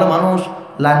করে ভালো মানুষ,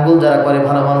 লাঙ্গল যারা করে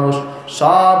ভালো মানুষ,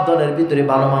 সব দলের ভিতরে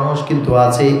ভালো মানুষ কিন্তু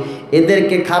আছে।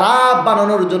 এদেরকে খারাপ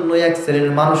বানানোর জন্য এক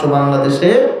শ্রেণীর মানুষও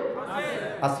বাংলাদেশে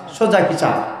আছে। সোজা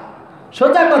হিসাব,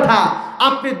 সোজা কথা,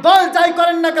 আপনি দল যাই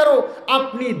করেন না কেন,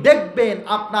 আপনি দেখবেন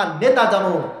আপনার নেতা যেন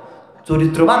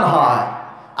চরিত্রবান হয়,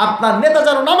 আপনার নেতা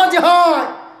যেন নামাজি হয়,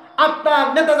 আপনার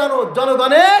নেতা যেন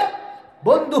জনগণের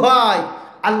বন্ধু হয়,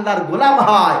 আল্লাহর গোলাম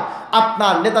হয়।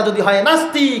 আপনার নেতা যদি হয়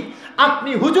নাস্তিক,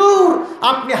 আপনি হুজুর,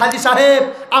 আপনি হাজী সাহেব,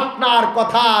 আপনার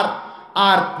কথার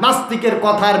আর নাস্তিকের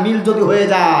কথার মিল যদি হয়ে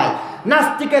যায়,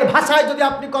 নাস্তিকের ভাষায় যদি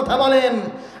আপনি কথা বলেন,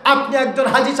 আপনি একজন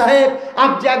হাজী সাহেব,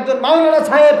 আপনি একজন মাওলানা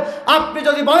সাহেব, আপনি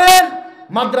যদি বলেন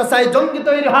মাদ্রাসায় জঙ্গি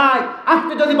তৈরি হয়,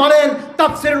 আপনি যদি বলেন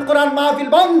তাফসিরুল কোরআন মাহফিল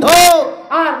বন্ধ,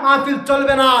 আর মাহফিল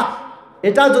চলবে না,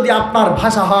 এটা যদি আপনার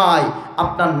ভাষা হয়,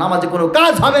 আপনার নামাজে কোনো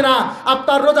কাজ হবে না,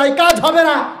 আপনার রোজায় কাজ হবে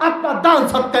না, আপনার দান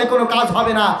সৎকায় কোনো কাজ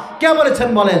হবে না। কে বলেছেন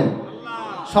বলেন?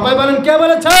 সবাই বলেন, কে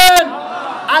বলেছেন?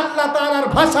 আল্লাহ তাআলার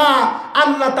ভাষা,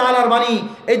 আল্লাহ তাআলার বাণী।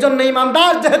 এই জন্য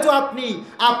ইমানদার যেহেতু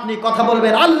আপনি কথা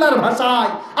বলবেন আল্লাহর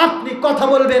ভাষায়, আপনি কথা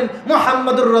বলবেন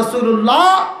মুহাম্মদুর রাসূলুল্লাহ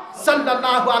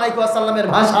সাল্লাল্লাহু আলাইহি ওয়াসাল্লামের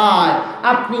ভাষায়।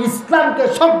 আপনি ইসলামকে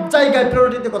সব জায়গায়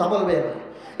প্রায়োরিটিতে কথা বলবেন।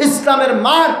 ইসলামের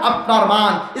মান আপনার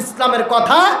মান, ইসলামের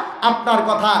কথা আপনার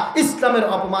কথা, ইসলামের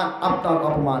অপমান আপনার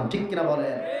অপমান। ঠিক কিনা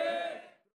বলেন?